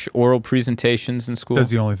crush oral presentations in school? That's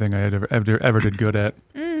the only thing I had ever did good at.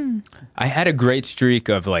 I had a great streak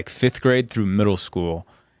of like 5th grade through middle school,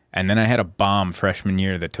 and then I had a bomb freshman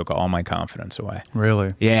year that took all my confidence away.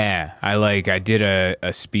 Really? Yeah, I did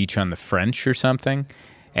a speech on the French or something,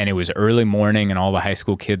 and it was early morning, and all the high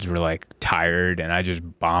school kids were like tired, and I just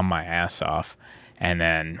bombed my ass off, and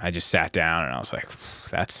then I just sat down, and I was like,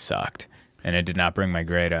 that sucked, and it did not bring my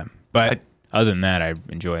grade up. But other than that, I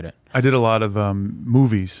enjoyed it. I did a lot of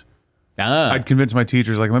movies. I'd convince my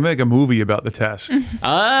teachers, like, let me make a movie about the test. And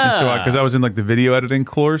so, because I was in like the video editing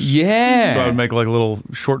course. Yeah. So I would make like little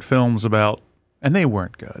short films about, and they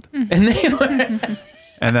weren't good. And they were,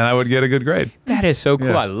 And then I would get a good grade. that is so cool.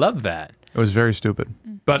 Yeah. I love that. It was very stupid,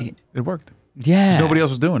 but it worked. Yeah. Nobody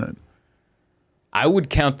else was doing it. I would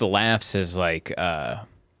count the laughs as like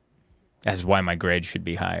as why my grade should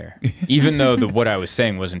be higher, even though what I was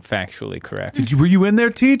saying wasn't factually correct. Were you in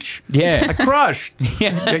there, Teach? Yeah. I crushed.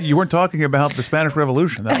 Yeah. You weren't talking about the Spanish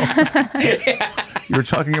Revolution, though. You were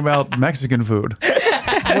talking about Mexican food.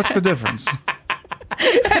 What's the difference?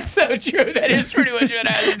 That's so true. That is pretty much what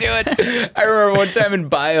I was doing. I remember one time in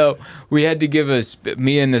bio, we had to give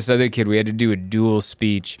me and this other kid, we had to do a dual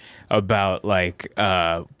speech about like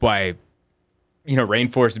why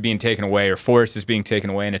rainforest is being taken away or forest is being taken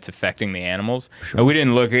away and it's affecting the animals. Sure. And we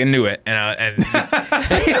didn't look into it. And we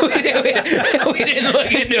didn't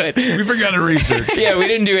look into it. We forgot to research. Yeah, we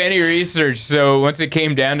didn't do any research. So once it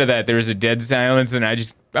came down to that, there was a dead silence. And I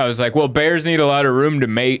was like, well, bears need a lot of room to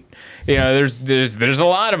mate. There's a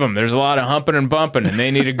lot of them. There's a lot of humping and bumping, and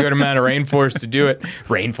they need a good amount of rainforest to do it.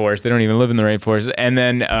 Rainforest. They don't even live in the rainforest. And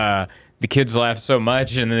then, the kids laughed so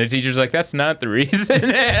much, and then the teacher's like, that's not the reason.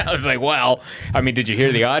 And I was like, well, I mean, did you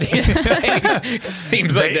hear the audience?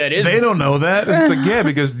 Seems like that is. They don't know that. It's like, yeah,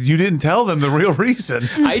 because you didn't tell them the real reason.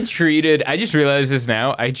 I just realized this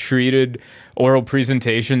now, I treated oral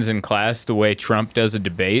presentations in class the way Trump does a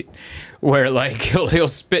debate, where like he'll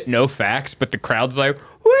spit no facts, but the crowd's like,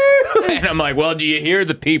 woo! And I'm like, well, do you hear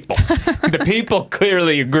the people? The people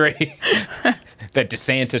clearly agree that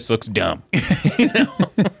DeSantis looks dumb.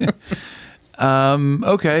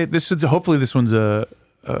 Okay, hopefully this one's a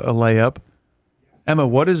layup. Emma,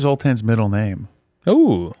 what is Zoltan's middle name?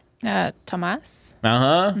 Ooh. Tomas.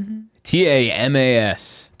 Tamas.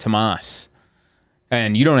 Tomas.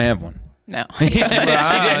 And you don't have one. No. She didn't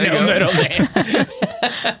have a middle name.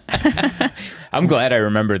 I'm glad I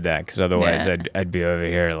remembered that, because otherwise I'd be over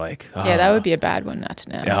here like, oh. Yeah, that would be a bad one not to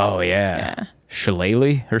know. Oh, yeah.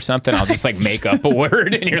 Shillelagh or something. I'll just like make up a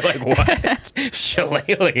word and you're like, what?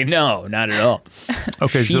 Shillelagh? No, not at all.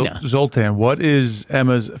 Okay, Zoltan, what is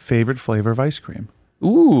Emma's favorite flavor of ice cream?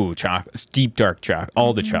 Ooh, chocolate. Deep dark chocolate.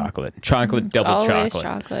 All the chocolate. Chocolate, double always chocolate.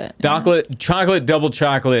 chocolate. Chocolate, double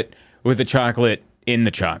chocolate with the chocolate in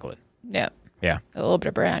the chocolate. Yep. Yeah. A little bit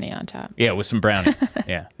of brownie on top. Yeah, with some brownie.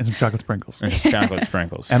 Yeah. And some chocolate sprinkles. And chocolate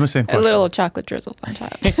sprinkles. Emma, same question. A little chocolate drizzle on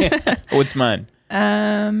top. What's mine?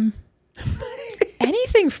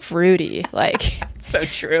 Anything fruity, like So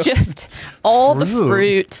true. just all the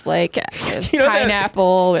fruit, like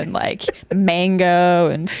pineapple and like mango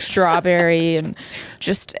and strawberry and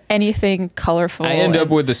just anything colorful. I end up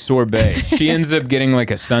with a sorbet. She ends up getting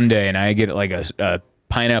like a sundae, and I get like a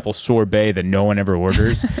pineapple sorbet that no one ever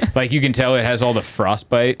orders. Like you can tell it has all the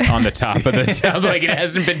frostbite on the top of the tub, like it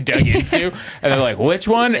hasn't been dug into. And they're like, which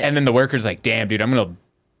one? And then the worker's like, damn, dude, I'm gonna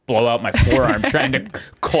blow out my forearm trying to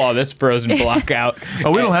claw this frozen block out.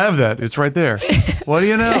 Oh, we don't have that. It's right there. What do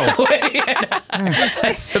you know?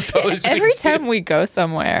 I suppose Every time we go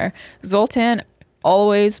somewhere, Zoltan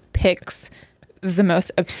always picks the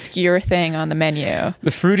most obscure thing on the menu the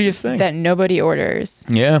fruitiest thing that nobody orders.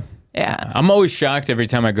 Yeah. Yeah. I'm always shocked every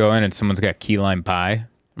time I go in and someone's got key lime pie.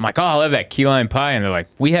 I'm like, oh, I'll have that key lime pie. And they're like,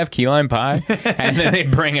 we have key lime pie? And then they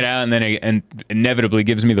bring it out, and then it inevitably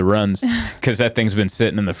gives me the runs, because that thing's been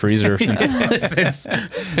sitting in the freezer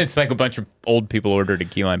since like a bunch of old people ordered a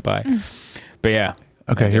key lime pie. But yeah.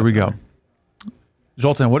 Okay, here we go.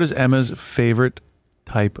 Zoltan, what is Emma's favorite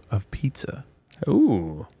type of pizza?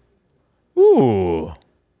 Ooh.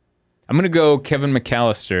 I'm going to go Kevin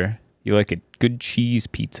McAllister. You like a good cheese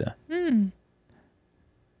pizza.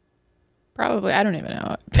 Probably. I don't even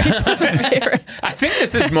know. Pizza's my favorite. I think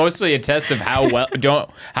this is mostly a test of how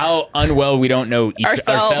unwell we don't know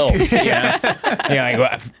ourselves. Yeah.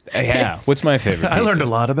 What's my favorite pizza? I learned a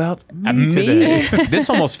lot about me today. This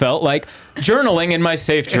almost felt like journaling in my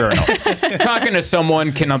safe journal. Talking to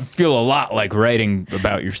someone can feel a lot like writing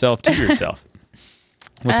about yourself to yourself.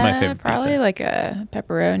 What's my favorite Probably pizza? like a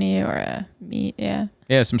pepperoni or a meat. Yeah.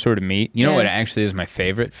 Yeah, some sort of meat. You know Yeah. what actually is my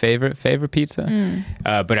favorite pizza?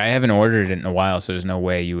 But I haven't ordered it in a while, so there's no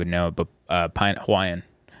way you would know it. But Hawaiian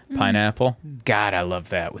pineapple. God, I love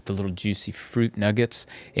that with the little juicy fruit nuggets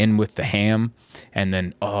in with the ham, and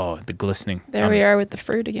then the glistening. There we are with the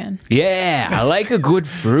fruit again. Yeah, I like a good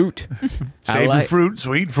fruit. Savory fruit,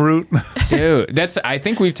 sweet fruit. Dude, I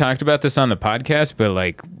think we've talked about this on the podcast, but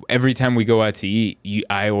like every time we go out to eat,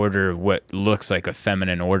 I order what looks like a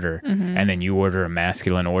feminine order, and then you order a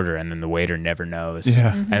masculine order, and then the waiter never knows.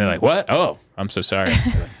 Yeah. And they're like, "What? Oh, I'm so sorry."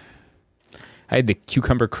 I had the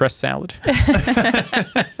cucumber crust salad. And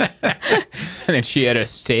then she had a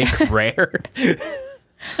steak rare.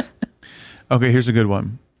 Okay, here's a good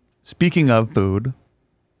one. Speaking of food,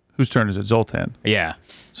 whose turn is it? Zoltan. Yeah.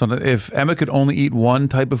 So if Emma could only eat one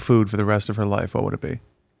type of food for the rest of her life, what would it be?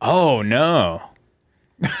 Oh, no.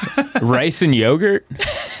 Rice and yogurt?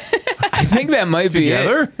 I think that might be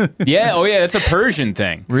Together? it. Yeah. Oh, yeah. That's a Persian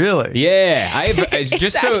thing. Really? Yeah.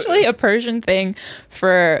 It's actually a Persian thing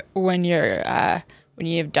for when you're when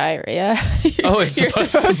you have diarrhea. Oh, it's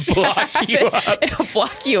supposed to block you up. It'll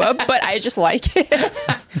block you up, but I just like it.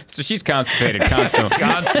 So she's constipated constantly.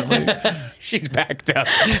 Constantly. She's backed up.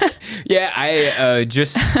 Yeah, I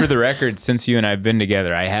just for the record, since you and I've been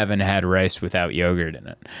together, I haven't had rice without yogurt in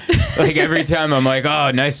it. Like every time I'm like, oh,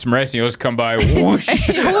 nice some rice, and you always come by, whoosh,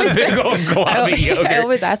 a big old glob of yogurt. I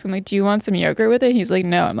always ask him, like, do you want some yogurt with it? He's like,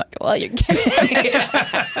 no. I'm like, well, you're getting some.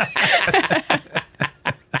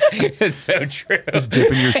 It's so true. Just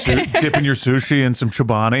dipping your sushi in some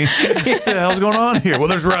chobani. What the hell's going on here? Well,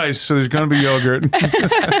 there's rice, so there's going to be yogurt.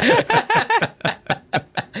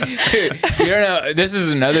 You don't know. This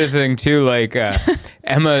is another thing too. Like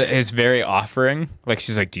Emma is very offering. Like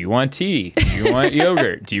she's like, "Do you want tea? Do you want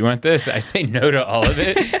yogurt? Do you want this?" I say no to all of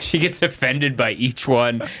it. She gets offended by each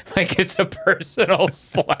one, like it's a personal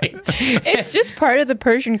slight. It's just part of the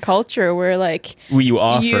Persian culture where, like, You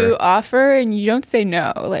offer. and you don't say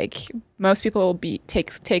no. Like most people will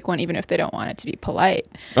take one even if they don't want it to be polite.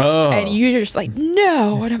 Oh, And you're just like,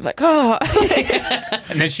 no. And I'm like, oh.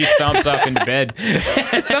 and then she stomps off into bed.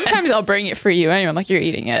 Sometimes I'll bring it for you anyway. I'm like, you're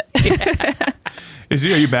eating it. Are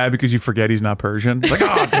you mad because you forget he's not Persian? Like,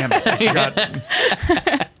 oh, damn it. I forgot.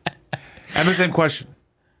 And the same question.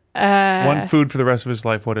 One food for the rest of his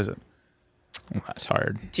life. What is it? That's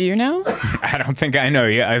hard. Do you know? I don't think I know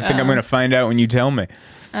yet. I think I'm going to find out when you tell me.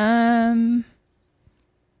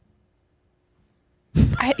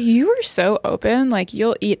 You were so open. Like,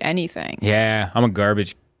 you'll eat anything. Yeah, I'm a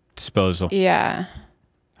garbage disposal. Yeah.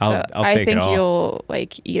 I'll I take think it all. you'll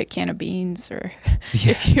like eat a can of beans or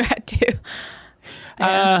if you had to.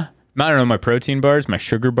 I don't know, my protein bars, my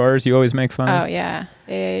sugar bars you always make fun of. Oh yeah.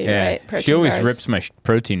 You're right. Protein She always bars. rips my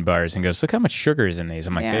protein bars and goes, look how much sugar is in these.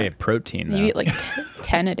 I'm like, Yeah. they have protein though. You eat like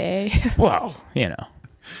 10 a day. Well,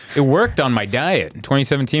 it worked on my diet. In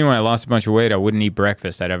 2017 when I lost a bunch of weight, I wouldn't eat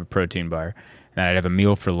breakfast. I'd have a protein bar. And I'd have a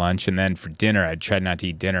meal for lunch, and then for dinner I'd try not to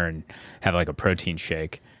eat dinner and have like a protein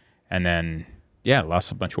shake. And then I lost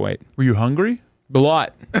a bunch of weight. Were you hungry? A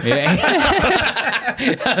lot. Yeah.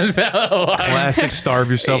 Classic starve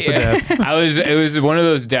yourself to death. It was one of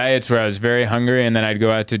those diets where I was very hungry, and then I'd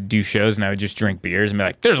go out to do shows and I would just drink beers and be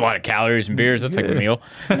like, there's a lot of calories in beers. That's like a meal.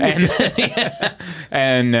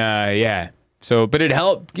 And so, but it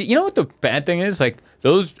helped. You know what the bad thing is? Like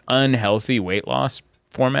those unhealthy weight loss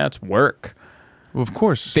formats work. Well, of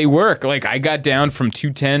course. They work. Like I got down from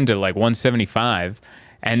 210 to like 175.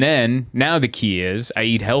 And then now the key is I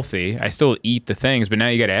eat healthy. I still eat the things, but now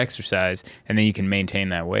you got to exercise, and then you can maintain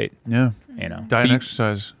that weight. Yeah. Diet and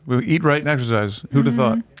exercise. We eat right and exercise. Who'd have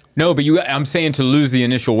thought? No, but I'm saying to lose the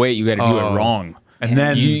initial weight, you got to do it wrong. And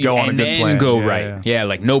then go on a good plan. Go right. Yeah,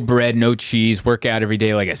 like no bread, no cheese, work out every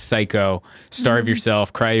day like a psycho, starve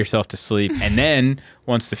yourself, cry yourself to sleep. And then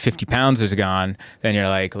once the 50 pounds is gone, then you're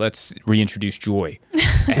like, let's reintroduce joy.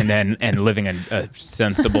 and living a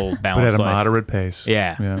sensible, But balanced at a life. moderate pace.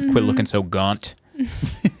 Yeah. Quit looking so gaunt.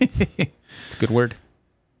 It's a good word.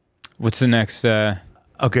 What's the next?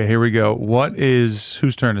 Okay, here we go.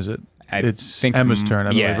 Whose turn is it? I It's think Emma's turn, I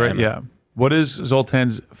believe, yeah, right? Emma. Yeah. What is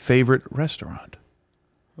Zoltan's favorite restaurant?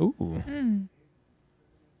 Ooh. In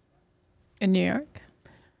New York?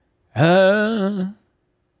 I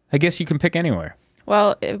guess you can pick anywhere.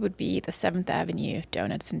 Well, it would be the 7th Avenue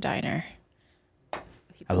Donuts and Diner.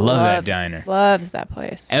 I love that diner. Loves that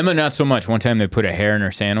place. Emma, not so much. One time they put a hair in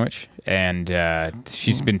her sandwich, and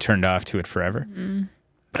she's been turned off to it forever.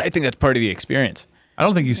 But I think that's part of the experience. I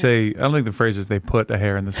don't think you say. I don't think the phrase is they put a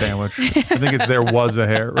hair in the sandwich. I think it's there was a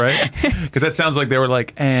hair, right? Because that sounds like they were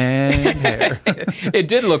like and hair. It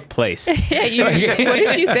did look placed. Yeah, what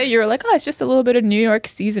did you say? You were like, oh, it's just a little bit of New York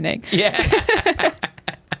seasoning. Yeah.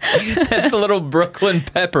 That's a little Brooklyn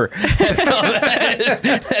pepper. That's all that is.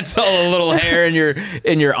 That's all a little hair in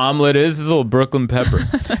your omelet is a little Brooklyn pepper.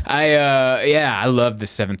 I love the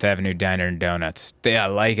 7th Avenue Diner and Donuts. I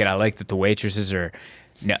like it. I like that the waitresses are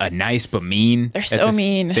nice but mean. They're so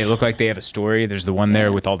mean. They look like they have a story. There's the one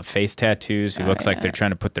there with all the face tattoos who looks like they're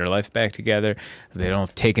trying to put their life back together. They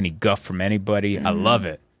don't take any guff from anybody. I love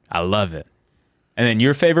it. I love it. And then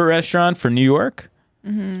your favorite restaurant for New York?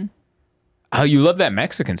 Mm-hmm. Oh, you love that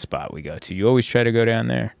Mexican spot we go to. You always try to go down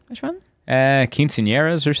there. Which one?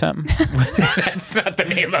 Quinceañeras or something. That's not the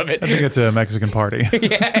name of it. I think it's a Mexican party.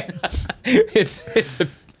 Yeah, it's a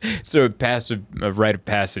rite of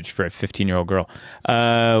passage for a 15-year-old girl.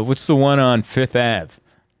 What's the one on 5th Ave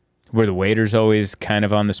where the waiter's always kind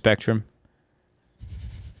of on the spectrum?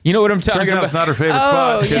 You know what I'm talking Turns out about? it's not her favorite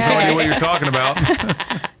spot. She has no yeah. idea what you're talking about.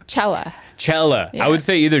 Cella. Cella. Yeah. I would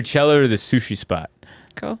say either Cella or the sushi spot.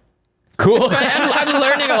 Cool. Cool. I'm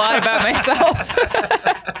learning a lot about myself.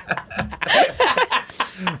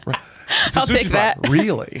 It's a I'll sushi take spot. that.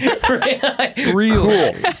 Really?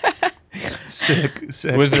 Really? Sick.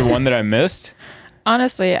 Was there one that I missed?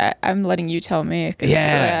 Honestly, I'm letting you tell me.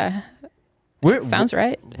 Yeah. Sounds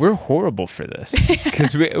right. We're horrible for this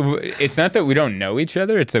because it's not that we don't know each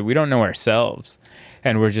other; it's that we don't know ourselves,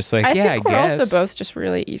 and we're just like, I yeah, think I we're guess. also both just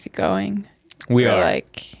really easygoing. We We're are.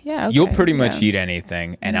 like, yeah, okay, You'll pretty much yeah. eat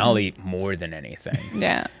anything, and I'll eat more than anything.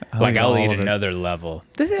 Yeah. Like I'll all eat of it. another level.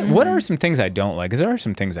 What are some things I don't like? Because there are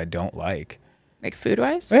some things I don't like. Like food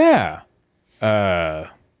wise? Yeah. I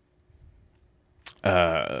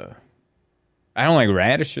don't like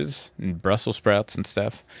radishes and Brussels sprouts and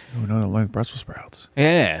stuff. Oh, no, I don't like Brussels sprouts.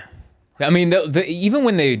 Yeah. I mean, even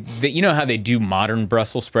when they you know how they do modern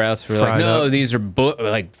Brussels sprouts? We're like, Fried no, up. these are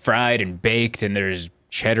like fried and baked, and there's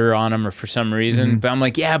cheddar on them, or for some reason. But I'm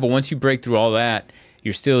like, yeah, but once you break through all that,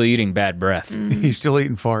 you're still eating bad breath. You're still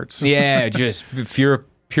eating farts. Yeah, just pure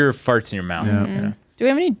farts in your mouth. Yeah. You know? Do we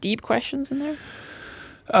have any deep questions in there?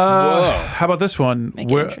 Whoa. How about this one?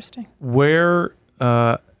 Make it interesting. Where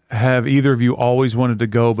have either of you always wanted to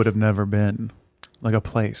go but have never been? Like a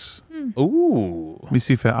place. Ooh. Let me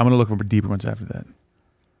see if I'm going to look for deeper ones after that.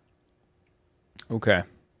 Okay.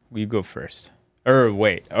 Well, you go first. Or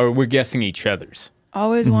wait. Or we're guessing each other's.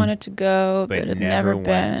 Always wanted to go, But but have never never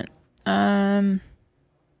been.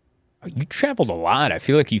 Oh, you traveled a lot. I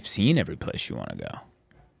feel like you've seen every place you want to go.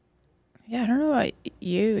 Yeah, I don't know about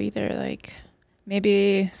you either. Like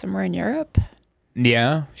maybe somewhere in Europe.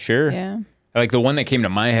 Yeah, sure. Yeah. Like the one that came to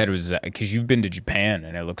my head was because you've been to Japan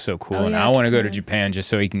and it looks so cool, Oh, and yeah, I want to go to Japan. Japan just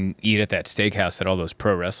so he can eat at that steakhouse that all those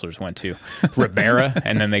pro wrestlers went to, Ribera,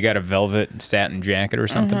 and then they got a velvet satin jacket or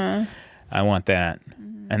something. I want that.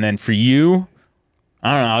 And then for you,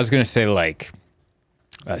 I don't know. I was gonna say like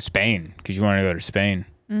Spain because you want to go to Spain,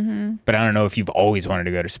 but I don't know if you've always wanted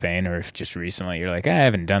to go to Spain or if just recently you're like I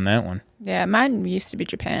haven't done that one. Yeah, mine used to be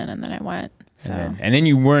Japan, and then I went. So And then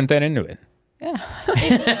you weren't that into it. yeah.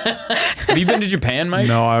 Have you been to Japan, Mike?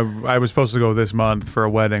 No, I was supposed to go this month for a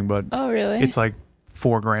wedding, but Oh, really? it's like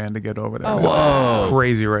 $4,000 to get over there. Oh, now. wow. It's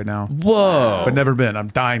crazy right now. Whoa. But never been. I'm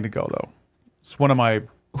dying to go though. It's one of my.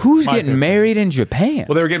 Who's my getting favorite. married in Japan?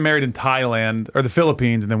 Well, they were getting married in Thailand or the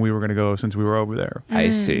Philippines, and then we were going to go since we were over there. I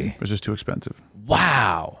see. It was just too expensive.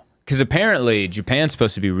 Wow. Because apparently Japan's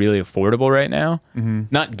supposed to be really affordable right now.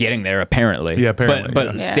 Not getting there, apparently. Yeah, apparently,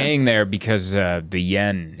 But yeah. staying there because the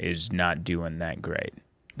yen is not doing that great.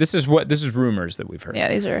 This is rumors that we've heard. Yeah,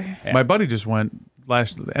 these are. Yeah. My buddy just went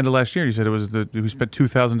end of last year. He said it was he spent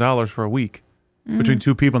 $2,000 for a week between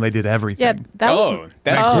two people, and they did everything. Yeah, that was. Oh,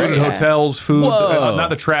 that's Oh, Included great. yeah. hotels, food, Whoa. not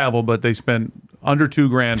the travel, but they spent under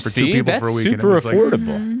 $2,000 for See, two people that's for a week. And it super was like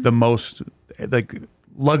affordable. the most like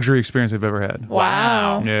luxury experience I've ever had.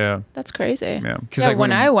 Wow. Yeah, That's crazy. yeah. Because Yeah, like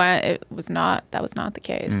when I went, that was not the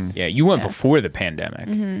case. Yeah, you went Yeah. before the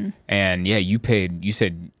pandemic, and yeah, you paid. You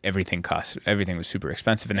said everything was super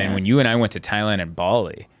expensive, and then Yeah. when you and I went to Thailand and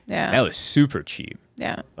Bali, Yeah. that was super cheap.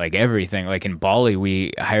 Yeah. Like everything, like in Bali, we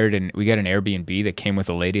got an Airbnb that came with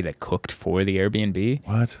a lady that cooked for the Airbnb,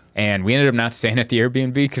 What? and we ended up not staying at the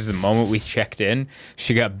Airbnb because the moment we checked in,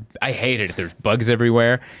 I hated it. There's bugs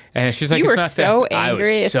everywhere, and she's like, You "It's were not so that." I was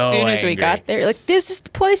angry as so soon as we angry. got there. You're like, this is the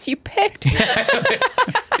place you picked.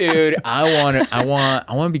 Dude, I want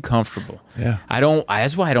to be comfortable. Yeah.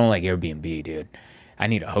 That's why I don't like Airbnb, dude. I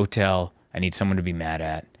need a hotel. I need someone to be mad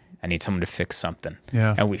at. I need someone to fix something.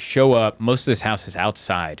 Yeah. And we show up. Most of this house is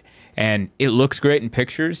outside, and it looks great in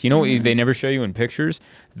pictures. You know what they never show you in pictures?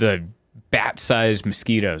 The bat-sized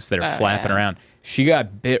mosquitoes that are flapping around. She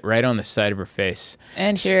got bit right on the side of her face.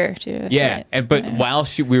 And here too. Yeah, Right. but while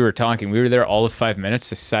we were talking, we were there all of 5 minutes.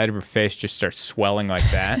 The side of her face just starts swelling like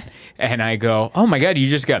that, and I go, "Oh my God, you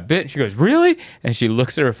just got bit!" And she goes, "Really?" And she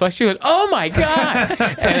looks at her reflection. She goes, "Oh my God!"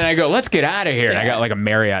 And then I go, "Let's get out of here." And I got like a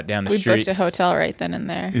Marriott down the We street. booked a hotel right then and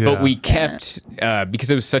there. Yeah. But we kept because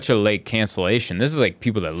it was such a late cancellation. This is like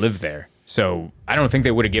people that live there. So I don't think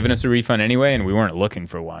they would have given us a refund anyway, and we weren't looking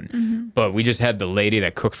for one. But we just had the lady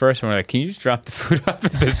that cooked for us, and we're like, "Can you just drop the food off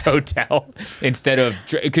at this hotel instead of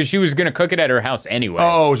because she was gonna cook it at her house anyway?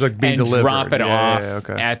 Oh, it was like being and delivered. drop it off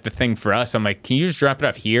Okay. at the thing for us." I'm like, "Can you just drop it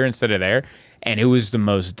off here instead of there?" And it was the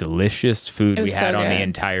most delicious food It we was had so on the good.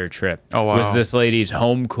 entire trip. Oh, wow. Was this lady's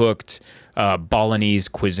home cooked Balinese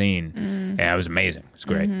cuisine? Yeah, it was amazing. It was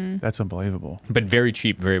great, That's unbelievable. but very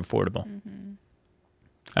cheap, very affordable.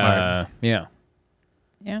 Alright. Yeah.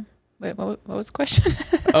 Yeah. Wait, what was the question?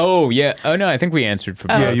 Oh yeah. Oh no, I think we answered for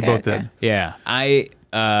Oh, Yeah, you okay, both okay. did. Yeah.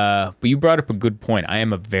 But you brought up a good point. I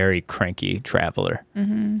am a very cranky traveler.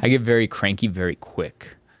 I get very cranky very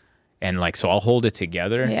quick. And like, so I'll hold it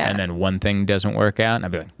together Yeah. and then one thing doesn't work out and I'll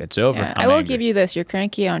be like, it's over. Yeah, I'm I will angry. give you this. You're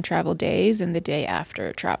cranky on travel days and the day after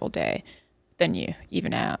a travel day. Then you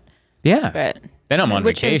even out. Yeah. But Then I'm on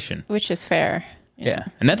which vacation. which is fair. you Yeah. know.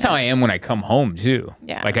 And that's how I am when I come home too.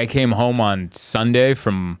 Yeah. Like I came home on Sunday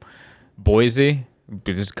from Boise,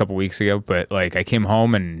 this is a couple weeks ago, but like I came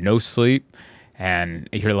home and no sleep. And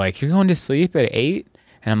you're like, "You're going to sleep at 8?"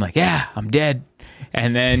 And I'm like, "Yeah, I'm dead."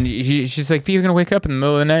 And then she's like, "But you're going to wake up in the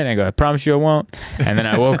middle of the night." And I go, "I promise you I won't." And then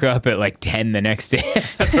I woke up at like 10 the next day. I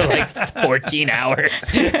slept for like 14 hours.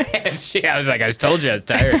 And I was like, "I told you I was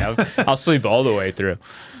tired. I'll sleep all the way through."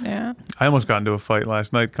 Yeah. I almost got into a fight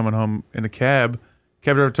last night coming home in a cab.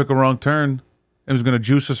 Cab driver took a wrong turn and was going to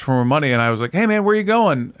juice us for more money. And I was like, "Hey, man, where are you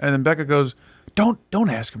going?" And then Becca goes, Don't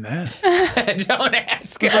ask him that. Don't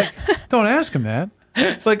ask. Don't ask him that.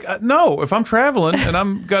 Like, no, if I'm traveling and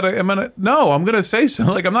I'm gonna say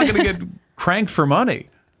something. Like, I'm not gonna get cranked for money.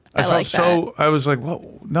 I like I was like, well,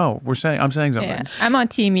 no, I'm saying something. Yeah. I'm on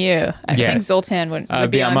team you. I Yeah. think Zoltan would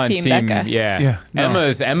be I'm on team Becca. Yeah. Yeah, no.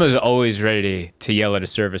 Emma's always ready to yell at a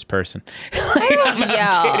service person.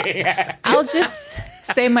 Yeah. I'll just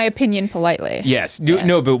say my opinion politely. Yes. Yeah.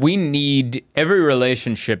 No, but every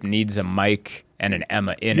relationship needs a Mike and an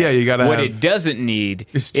Emma in it. Yeah, you gotta What have- it doesn't need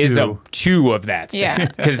Is is two. two of that. Yeah,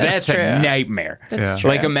 Because that's that's a true. nightmare. That's Yeah. true.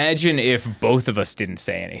 Like imagine if both of us didn't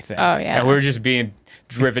say anything. Oh, yeah. And we're just being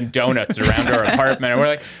driven donuts around our apartment, and we're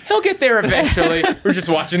like, "He'll get there eventually." We're just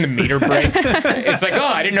watching the meter break. It's like, "Oh,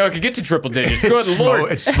 I didn't know it could get to triple digits." Good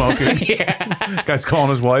Lord. It's smoking. Yeah. Guy's calling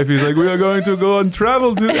his wife. He's like, "We are going to go and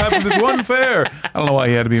travel to after this one fair." I don't know why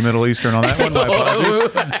he had to be Middle Eastern on that one. My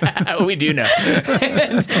apologies. We do know.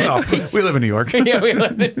 Oh, we live in New York. Yeah, we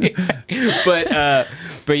live in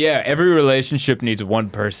but yeah, every relationship needs one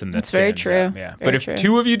person that's That's very true. Yeah, Very but if true.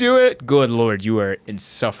 two of you do it, good Lord, you are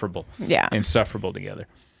insufferable. Yeah. Insufferable together.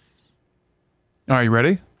 All right, you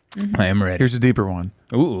ready? I am ready. Here's a deeper one.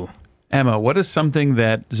 Ooh. Emma, what is something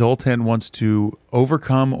that Zoltan wants to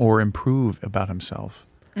overcome or improve about himself?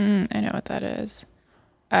 I know what that is.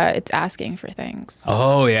 It's asking for things.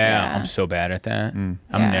 Oh yeah. Yeah. I'm so bad at that. Mm.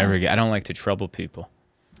 Yeah. I don't like to trouble people.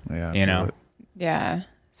 Yeah, I You feel know. it. Yeah.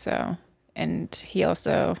 So, and he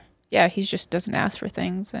also, he just doesn't ask for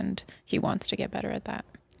things and he wants to get better at that.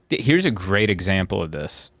 Here's a great example of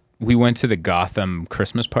this. We went to the Gotham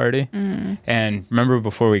Christmas party, and remember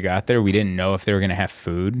before we got there, we didn't know if they were going to have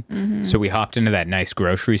food. So we hopped into that nice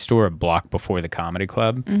grocery store a block before the comedy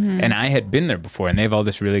club, and I had been there before, and they have all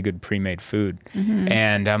this really good pre-made food.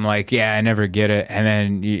 And I'm like, yeah, I never get it. And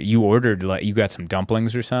then you ordered, like, you got some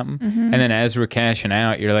dumplings or something, and then as we're cashing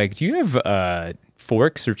out, you're like, do you have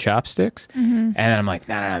forks or chopsticks? And then I'm like,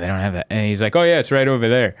 no, they don't have that. And he's like, oh yeah, it's right over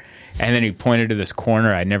there. And then he pointed to this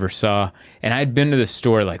corner I never saw. And I'd been to the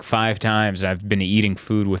store like 5 times, and I've been eating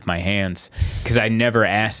food with my hands because I never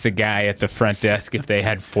asked the guy at the front desk if they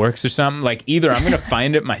had forks or something. Like, either I'm going to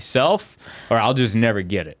find it myself or I'll just never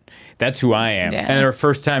get it. That's who I am. Yeah. And our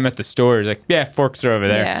first time at the store is like, yeah, forks are over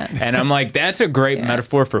there. Yeah. And I'm like, that's a great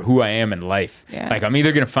metaphor for who I am in life. Yeah. Like, I'm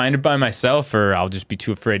either going to find it by myself or I'll just be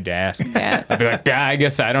too afraid to ask. Yeah. I'll be like, yeah, I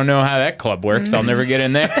guess I don't know how that club works. I'll never get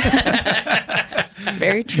in there.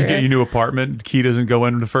 Very true. You get your new apartment. Key doesn't go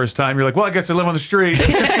in the first time. You're like, well, I guess I live on the street.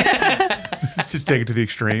 Just take it to the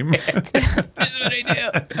extreme. That's what I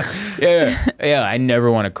do. Yeah. I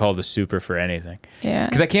never want to call the super for anything Yeah.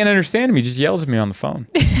 because I can't understand him. He just yells at me on the phone.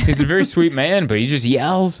 He's a very sweet man, but he just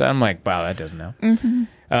yells. I'm like, wow, that doesn't help.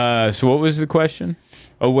 So what was the question?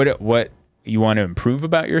 Oh, what you want to improve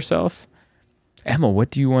about yourself? Emma, what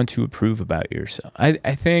do you want to improve about yourself?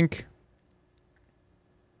 I think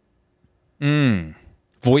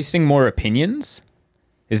voicing more opinions.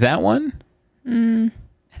 Is that one? I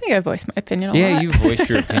think I voiced my opinion a lot. Yeah, you voiced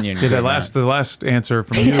your opinion. Yeah, the last answer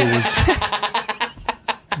from you was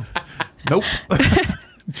nope.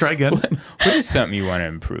 Try again. What is something you want to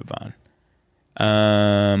improve on?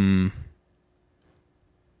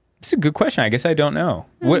 It's a good question. I guess I don't know.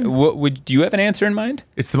 What do you have an answer in mind?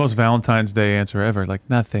 It's the most Valentine's Day answer ever. Like,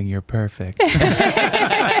 nothing, you're perfect. Well,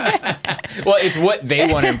 it's what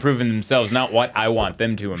they want to improve in themselves, not what I want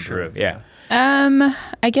them to improve. Sure. Yeah.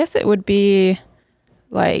 I guess it would be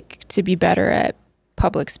like to be better at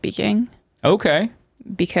public speaking, Okay.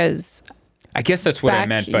 because I guess that's what I Back-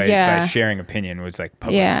 meant by yeah. sharing opinion was like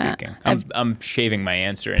public Yeah. speaking. I'm shaving my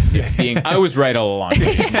answer into being. I was right all along.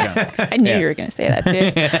 I knew you were going to say that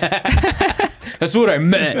too. That's what I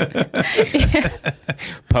meant.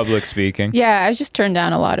 Public speaking. Yeah, I just turned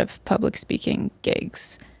down a lot of public speaking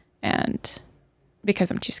gigs, and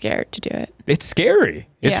because I'm too scared to do it. It's scary.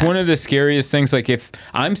 It's Yeah. one of the scariest things. Like if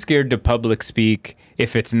I'm scared to public speak,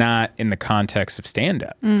 if it's not in the context of stand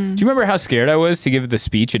up. Do you remember how scared I was to give the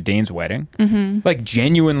speech at Dane's wedding? Like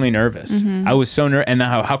genuinely nervous. I was so nervous. And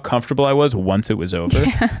how comfortable I was once it was over.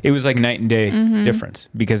 It was like night and day difference,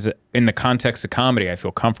 because in the context of comedy, I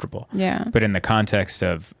feel comfortable. Yeah. But in the context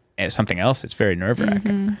of something else, it's very nerve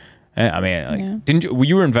wracking. I mean, like, Yeah. didn't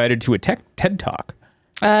you were invited to a TED Talk.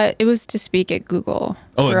 It was to speak at Google.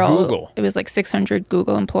 Oh, at Google. It was like 600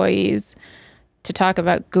 Google employees to talk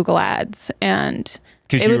about Google Ads, and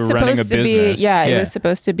 'Cause it you was were running a supposed to business. be. Yeah, Yeah. it was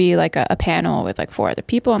supposed to be like a panel with like 4 other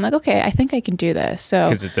people. I'm like, okay, I think I can do this. So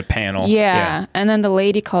Because it's a panel. yeah. And then the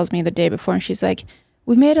lady calls me the day before, and she's like,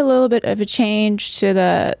 "We made a little bit of a change to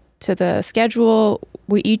the schedule.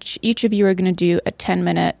 We each of you are going to do a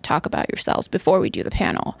 10-minute talk about yourselves before we do the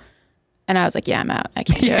panel." And I was like, "Yeah, I'm out. I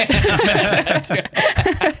can't do it."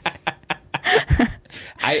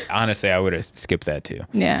 I honestly, I would have skipped that too.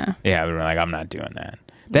 Yeah. Yeah, I would have been like, I'm not doing that.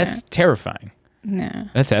 That's terrifying. Yeah.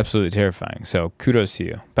 That's absolutely terrifying. So kudos to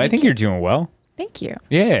you. But I think you're doing well. Thank you.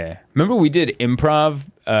 Yeah. Remember we did improv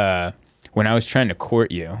when I was trying to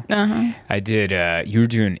court you. Uh-huh. I did. You were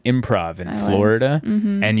doing improv in I was. Florida,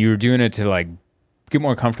 and you were doing it to like get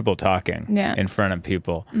more comfortable talking Yeah. in front of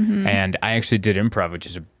people. And I actually did improv, which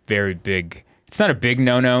is a very big. It's not a big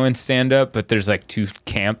no-no in stand-up, but there's like 2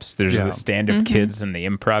 camps. There's Yeah. the stand-up kids and the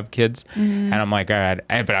improv kids. And I'm like, all right.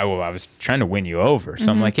 I was trying to win you over. So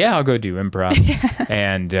I'm like, yeah, I'll go do improv.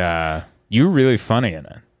 And you're really funny in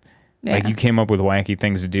it. Yeah. Like you came up with wacky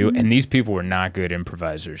things to do. And these people were not good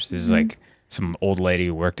improvisers. This is like some old lady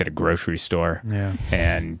who worked at a grocery store. Yeah.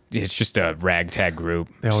 And it's just a ragtag group.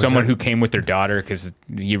 They always Someone have- who came with their daughter because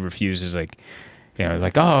he refuses, like, you know,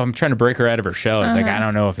 like, oh, I'm trying to break her out of her shell. It's like, I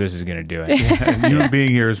don't know if this is going to do it. And you being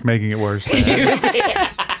here is making it worse. But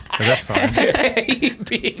that's fine.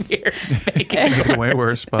 Being here is making Making it way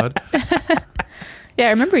worse, bud. Yeah, I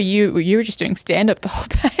remember you were just doing stand up the whole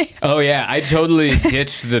time. Oh yeah, I totally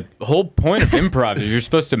ditched the whole point of improv is you're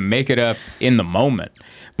supposed to make it up in the moment.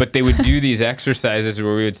 But they would do these exercises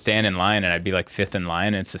where we would stand in line and I'd be like 5th in line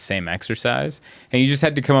and it's the same exercise. And you just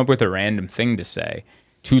had to come up with a random thing to say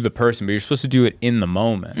to the person, but you're supposed to do it in the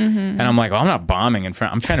moment. And I'm like, well, I'm not bombing in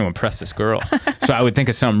front. I'm trying to impress this girl. So I would think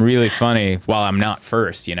of something really funny while I'm not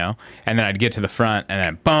first, you know? And then I'd get to the front and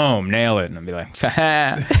then boom, nail it. And I'd be like,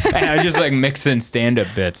 and I would just like mix in stand-up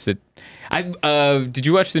bits. Did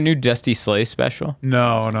you watch the new Dusty Slay special?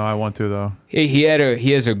 No, I want to though. He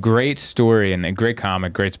has a great story and a great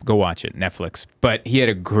comic. Go watch it, Netflix. But he had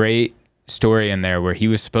a great story in there where he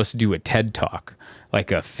was supposed to do a TED Talk,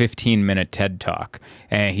 like a 15-minute TED Talk.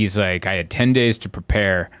 And he's like, I had 10 days to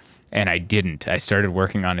prepare and I didn't. I started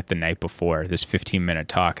working on it the night before, this 15-minute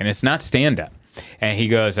talk. And it's not stand-up. And he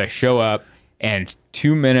goes, I show up and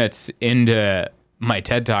 2 minutes into my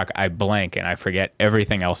TED Talk, I blank and I forget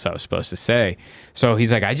everything else I was supposed to say. So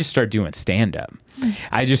he's like, I just start doing stand-up.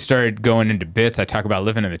 I just started going into bits. I talk about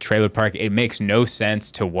living in the trailer park. It makes no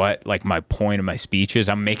sense to what like my point of my speech is.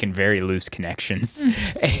 I'm making very loose connections.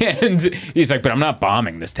 And he's like, but I'm not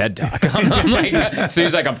bombing this TED Talk. I'm like, so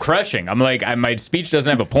he's like, I'm crushing. I'm like, my speech doesn't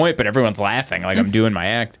have a point, but everyone's laughing. Like I'm doing my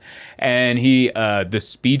act. And the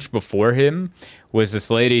speech before him was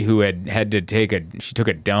this lady who had to she took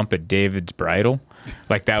a dump at David's bridal.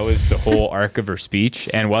 Like that was the whole arc of her speech.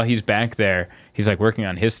 And while he's back there, he's like working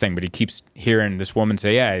on his thing, but he keeps hearing this woman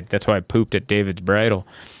say, yeah, that's why I pooped at David's bridal.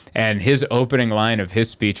 And his opening line of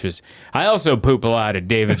his speech was, I also poop a lot at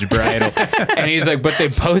David's bridal. And he's like, but they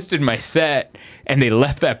posted my set and they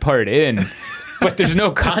left that part in. but there's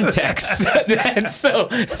no context. And so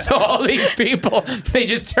all these people, they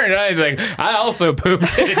just turn it on. He's like, I also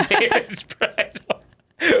pooped at a David's bridal.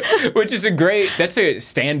 Which is that's a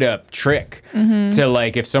stand-up trick to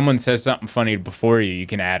like, if someone says something funny before you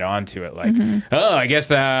can add on to it. Like, oh, I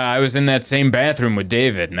guess I was in that same bathroom with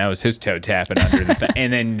David and that was his toe tapping under the thing.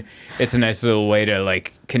 And then it's a nice little way to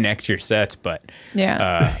like connect your sets. But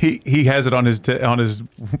he has it on his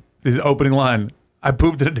opening line. I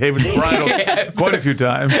pooped at a David's bridal quite a few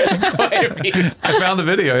times. I found the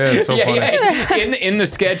video. Yeah, it's so funny. Yeah. In the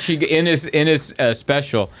sketch, in his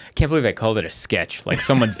special, I can't believe I called it a sketch. Like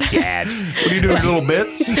someone's dad. What are you doing, little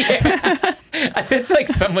bits? Yeah. It's like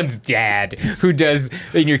someone's dad who does,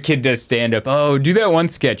 and your kid does stand up. Oh, do that one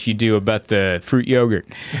sketch you do about the fruit yogurt.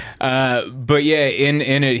 But yeah, in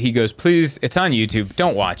it, he goes, please, it's on YouTube.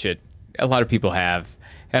 Don't watch it. A lot of people have.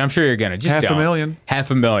 And I'm sure you're going to. Just 500,000.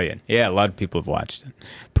 500,000. Yeah, a lot of people have watched it.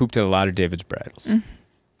 Pooped at a lot of David's bridals.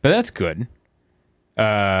 But that's good.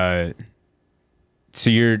 So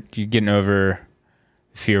you're getting over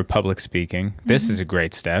fear of public speaking. This is a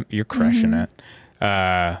great step. You're crushing it.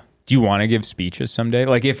 Do you want to give speeches someday?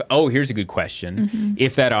 Like here's a good question.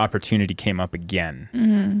 If that opportunity came up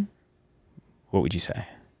again, what would you say?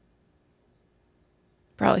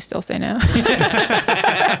 Probably still say no.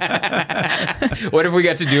 What if we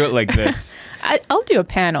got to do it like this? I'll do a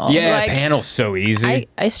panel. Yeah, like, a panel's so easy.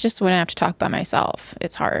 I just wouldn't have to talk by myself.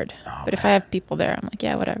 It's hard. But if I have people there, I'm like,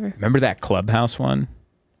 yeah, whatever. Remember that Clubhouse one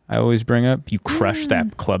I always bring up? You crushed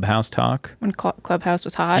that Clubhouse talk. When Clubhouse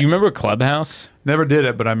was hot. Do you remember Clubhouse? Never did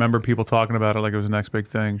it, but I remember people talking about it like it was the next big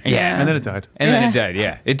thing. Yeah. And then it died. Then it died,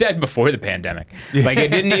 yeah. It died before the pandemic. Like,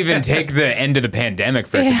 it didn't even take the end of the pandemic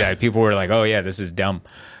for it to die. People were like, oh, yeah, this is dumb.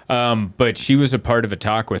 But she was a part of a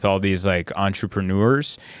talk with all these, like,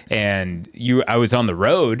 entrepreneurs. And I was on the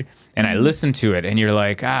road, and I listened to it, and you're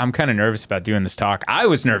like, I'm kind of nervous about doing this talk. I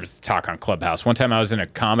was nervous to talk on Clubhouse. One time I was in a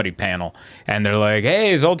comedy panel, and they're like,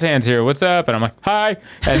 hey, Zoltan's here. What's up? And I'm like, hi.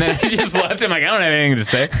 And then I just left. I'm like, I don't have anything to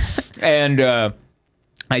say. And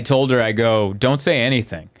I told her, I go, don't say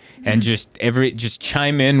anything. And just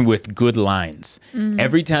chime in with good lines.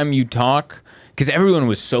 Every time you talk, because everyone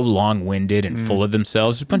was so long-winded and full of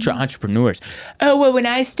themselves. There's a bunch of entrepreneurs. Oh, well, when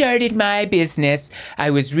I started my business, I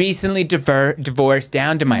was recently divorced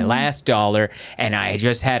down to my last dollar, and I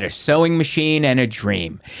just had a sewing machine and a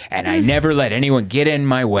dream. And I never let anyone get in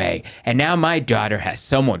my way. And now my daughter has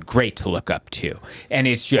someone great to look up to. And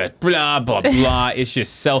it's just blah, blah, blah. It's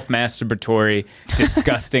just self-masturbatory,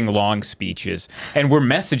 disgusting long speeches. And we're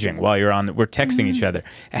messaging while we're texting each other.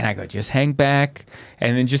 And I go, just hang back.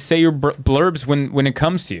 And then just say your blurbs when it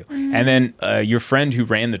comes to you. And then your friend who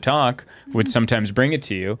ran the talk would sometimes bring it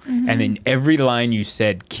to you. And then every line you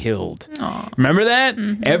said killed. Aww. Remember that?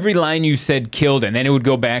 Every line you said killed. And then it would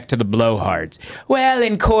go back to the blowhards. Well,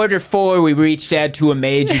 in Q4, we reached out to a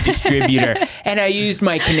major distributor. And I used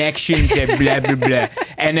my connections at blah, blah, blah.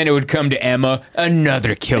 And then it would come to Emma,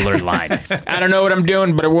 another killer line. I don't know what I'm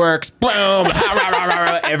doing, but it works. Boom.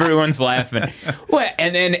 Everyone's laughing. Well,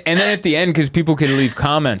 and then at the end, because people could leave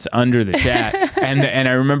comments under the chat, and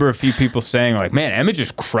I remember a few people saying like, man, Emma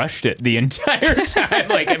just crushed it the entire time.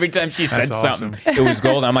 Like every time she said something, it was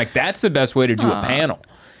gold. I'm like, that's the best way to do a panel.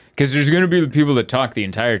 Because there's going to be the people that talk the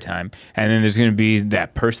entire time, and then there's going to be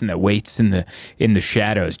that person that waits in the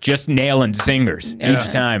shadows, just nailing singers each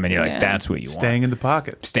time, and you're like, that's what you want. Staying in the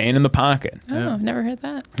pocket. Staying in the pocket. Oh, never heard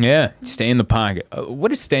that. Yeah, stay in the pocket.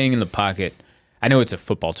 What is staying in the pocket? I know it's a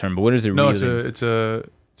football term, but what is it really? No, it's a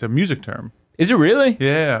music term. Is it really?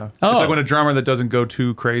 Yeah. Oh. It's like when a drummer that doesn't go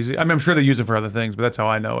too crazy. I mean, I'm sure they use it for other things, but that's how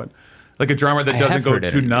I know it. Like a drummer that doesn't go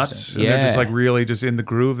too nuts. And they're just like really just in the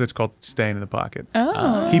groove. That's called staying in the pocket.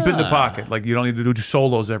 Oh. Keep it in the pocket. Like you don't need to do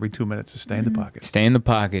solos every 2 minutes to stay in the pocket. Stay in the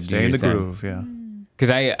pocket. Stay in the groove, yeah.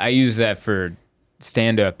 Because I use that for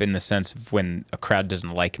stand-up in the sense of when a crowd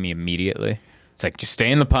doesn't like me immediately. It's like, just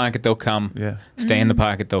stay in the pocket, they'll come. Yeah. Stay in the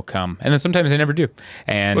pocket, they'll come. And then sometimes they never do.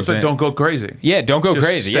 And it's like, don't go crazy. Yeah, don't go just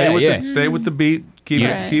crazy. Stay with the beat.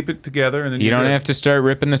 Keep it together. And then you don't have to start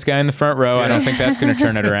ripping this guy in the front row. Yeah. I don't think that's going to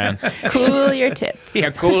turn it around. Cool your tits. Yeah,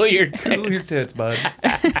 cool your tits. Cool your tits, bud.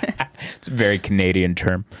 It's a very Canadian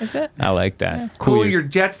term. Is it? I like that. Yeah. Cool your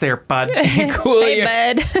jets there, bud.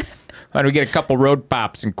 Bud. Why don't we get a couple road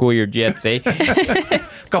pops and cool your jets, eh?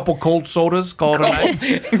 Couple cold sodas, call it a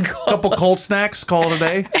night. Couple cold snacks, call it a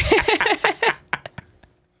day.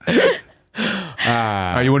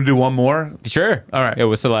 You want to do one more? Sure. All right. Yeah,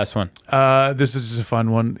 what's the last one? This is a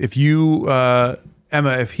fun one. If you,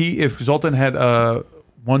 Emma, if Zoltan had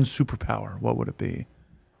one superpower, what would it be?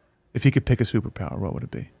 If he could pick a superpower, what would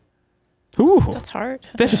it be? Ooh, that's hard.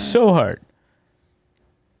 That is so hard.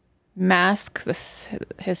 mask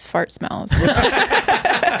his fart smells.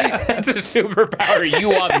 That's a superpower you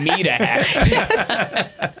want me to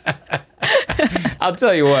have. I'll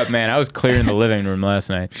tell you what, man. I was clearing the living room last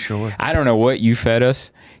night. Sure. I don't know what you fed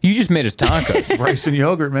us. You just made us tacos. Rice and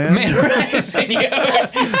yogurt, man. Man, rice and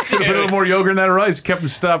yogurt. Should have put a little more yogurt in that rice. Kept them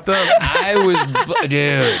stopped up.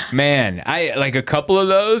 Dude, man. Like a couple of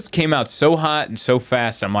those came out so hot and so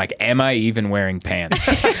fast. I'm like, am I even wearing pants?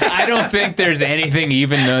 I don't think there's anything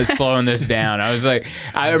even slowing this down. I was like,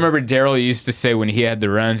 I remember Daryl used to say when he had the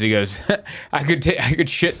runs, he goes, I could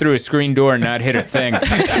shit through a screen door and not hit a thing.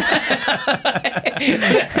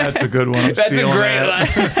 That's a good one. That's a great line.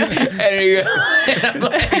 and I'm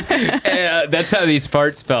like, that's how these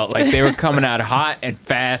farts felt. Like they were coming out hot and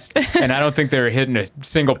fast, and I don't think they were hitting a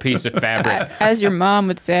single piece of fabric. As your mom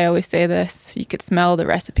would say, I always say this: you could smell the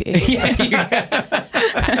recipe. You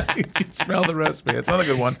can smell the recipe. It's not a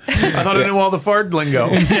good one. I thought I knew all the fart lingo.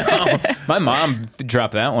 No, my mom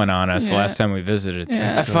dropped that one on us last time we visited.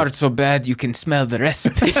 Yeah. I farted so bad you can smell the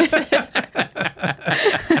recipe.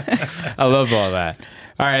 I love all that.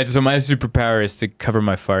 All right, so my superpower is to cover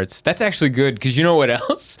my farts. That's actually good because you know what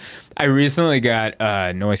else? I recently got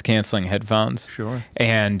noise canceling headphones. Sure.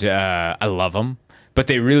 And I love them, but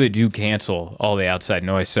they really do cancel all the outside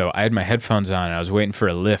noise. So I had my headphones on and I was waiting for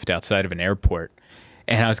a lift outside of an airport.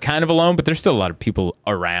 And I was kind of alone, but there's still a lot of people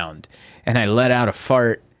around. And I let out a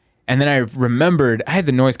fart. And then I remembered I had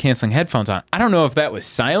the noise canceling headphones on. I don't know if that was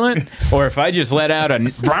silent or if I just let out a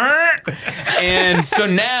and so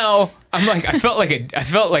now I'm like I felt like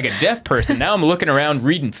a deaf person. Now I'm looking around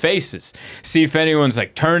reading faces, see if anyone's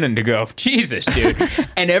like turning to go, Jesus, dude.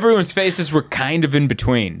 And everyone's faces were kind of in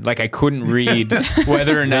between. Like I couldn't read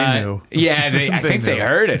whether or not. They knew. Yeah, I think they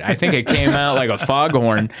heard it. I think it came out like a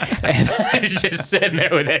foghorn, and I was just sitting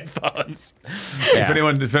there with headphones. Yeah.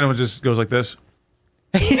 If anyone just goes like this.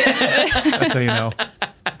 That's how you know.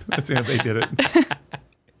 That's how they did it.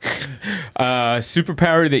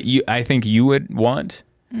 Superpower that I think you would want.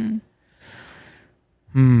 Do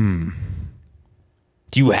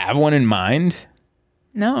you have one in mind?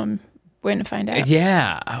 No, I'm waiting to find out.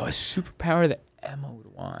 Yeah, a superpower that Emma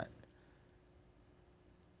would want.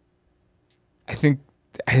 I think,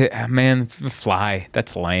 man, fly.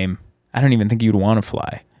 That's lame. I don't even think you'd want to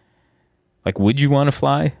fly. Like, would you want to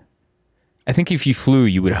fly? I think if you flew,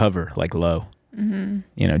 you would hover like low,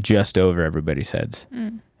 just over everybody's heads.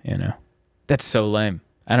 That's so lame.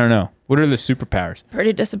 I don't know. What are the superpowers?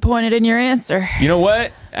 Pretty disappointed in your answer. You know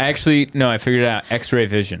what? I figured it out. X-ray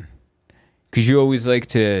vision. Because you always like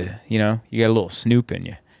to, you got a little snoop in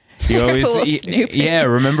you. You always, yeah.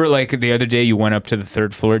 Remember, like the other day, you went up to the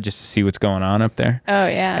 3rd floor just to see what's going on up there. Oh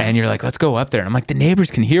yeah. And you're like, let's go up there. And I'm like, the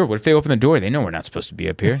neighbors can hear. What if they open the door? They know we're not supposed to be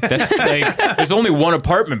up here. That's like, there's only one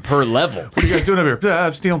apartment per level. What are you guys doing up here?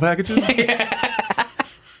 I'm stealing packages.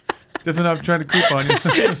 Definitely not trying to creep on you.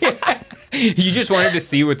 You just wanted to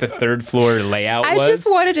see what the 3rd floor layout was. I just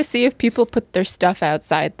wanted to see if people put their stuff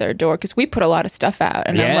outside their door because we put a lot of stuff out,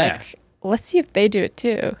 and I'm like, let's see if they do it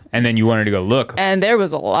too. And then you wanted to go look. And there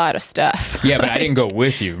was a lot of stuff. Yeah, but I didn't go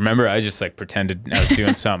with you. Remember, I just like pretended I was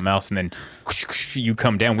doing something else, and then you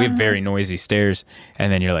come down. We have very noisy stairs,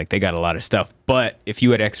 and then you're like, they got a lot of stuff. But if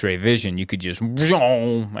you had X-ray vision, you could just and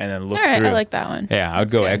then look All right, through. I like that one. Yeah, I'd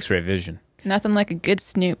go X-ray vision. Nothing like a good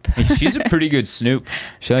snoop. She's a pretty good snoop.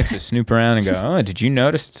 She likes to snoop around and go, oh, did you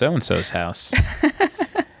notice so-and-so's house?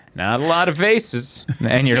 Not a lot of vases.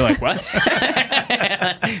 And you're like, what?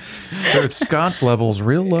 Their sconce level's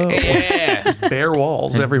real low. Yeah. Just bare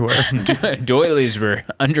walls everywhere. Doilies were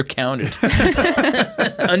undercounted.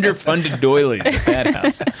 Underfunded doilies at that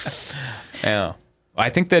house. Yeah. I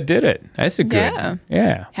think that did it. That's a good.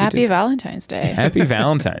 Yeah. Happy Valentine's Day. Happy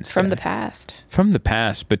Valentine's Day. From the past. From the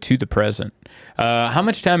past, but to the present. How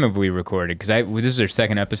much time have we recorded? Because this is our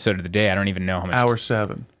 2nd episode of the day. I don't even know how much. Hour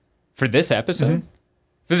 7. For this episode?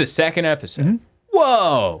 For the 2nd episode?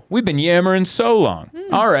 Whoa. We've been yammering so long.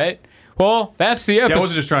 All right. Well, that's the episode. Yeah, I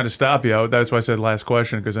wasn't just trying to stop you. That's why I said last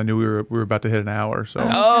question, because I knew we were about to hit an hour. So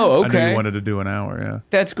oh, okay. I knew you wanted to do an hour, yeah.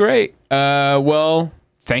 That's great. Well,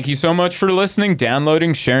 thank you so much for listening,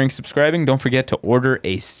 downloading, sharing, subscribing. Don't forget to order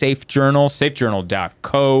a Safe Journal,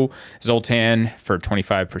 safejournal.co, Zoltan for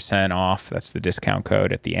 25% off. That's the discount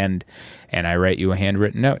code at the end. And I write you a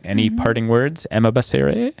handwritten note. Any parting words, Emma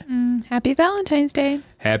Bassiri? Happy Valentine's Day.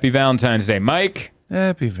 Happy Valentine's Day. Mike,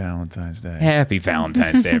 Happy Valentine's Day. Happy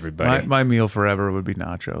Valentine's Day, everybody. My meal forever would be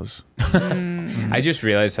nachos. I just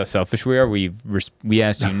realized how selfish we are. We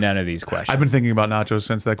asked you none of these questions. I've been thinking about nachos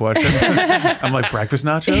since that question. I'm like, breakfast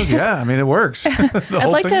nachos? Yeah, I mean, it works. I'd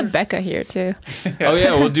like to have Becca here too. Oh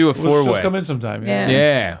yeah, we'll do a Let's four-way. just come in sometime. Yeah.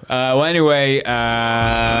 Yeah. Well, anyway,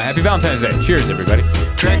 happy Valentine's Day. Cheers, everybody.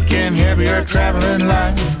 Trekking heavy or traveling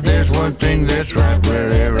light, there's one thing that's right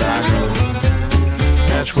wherever I go.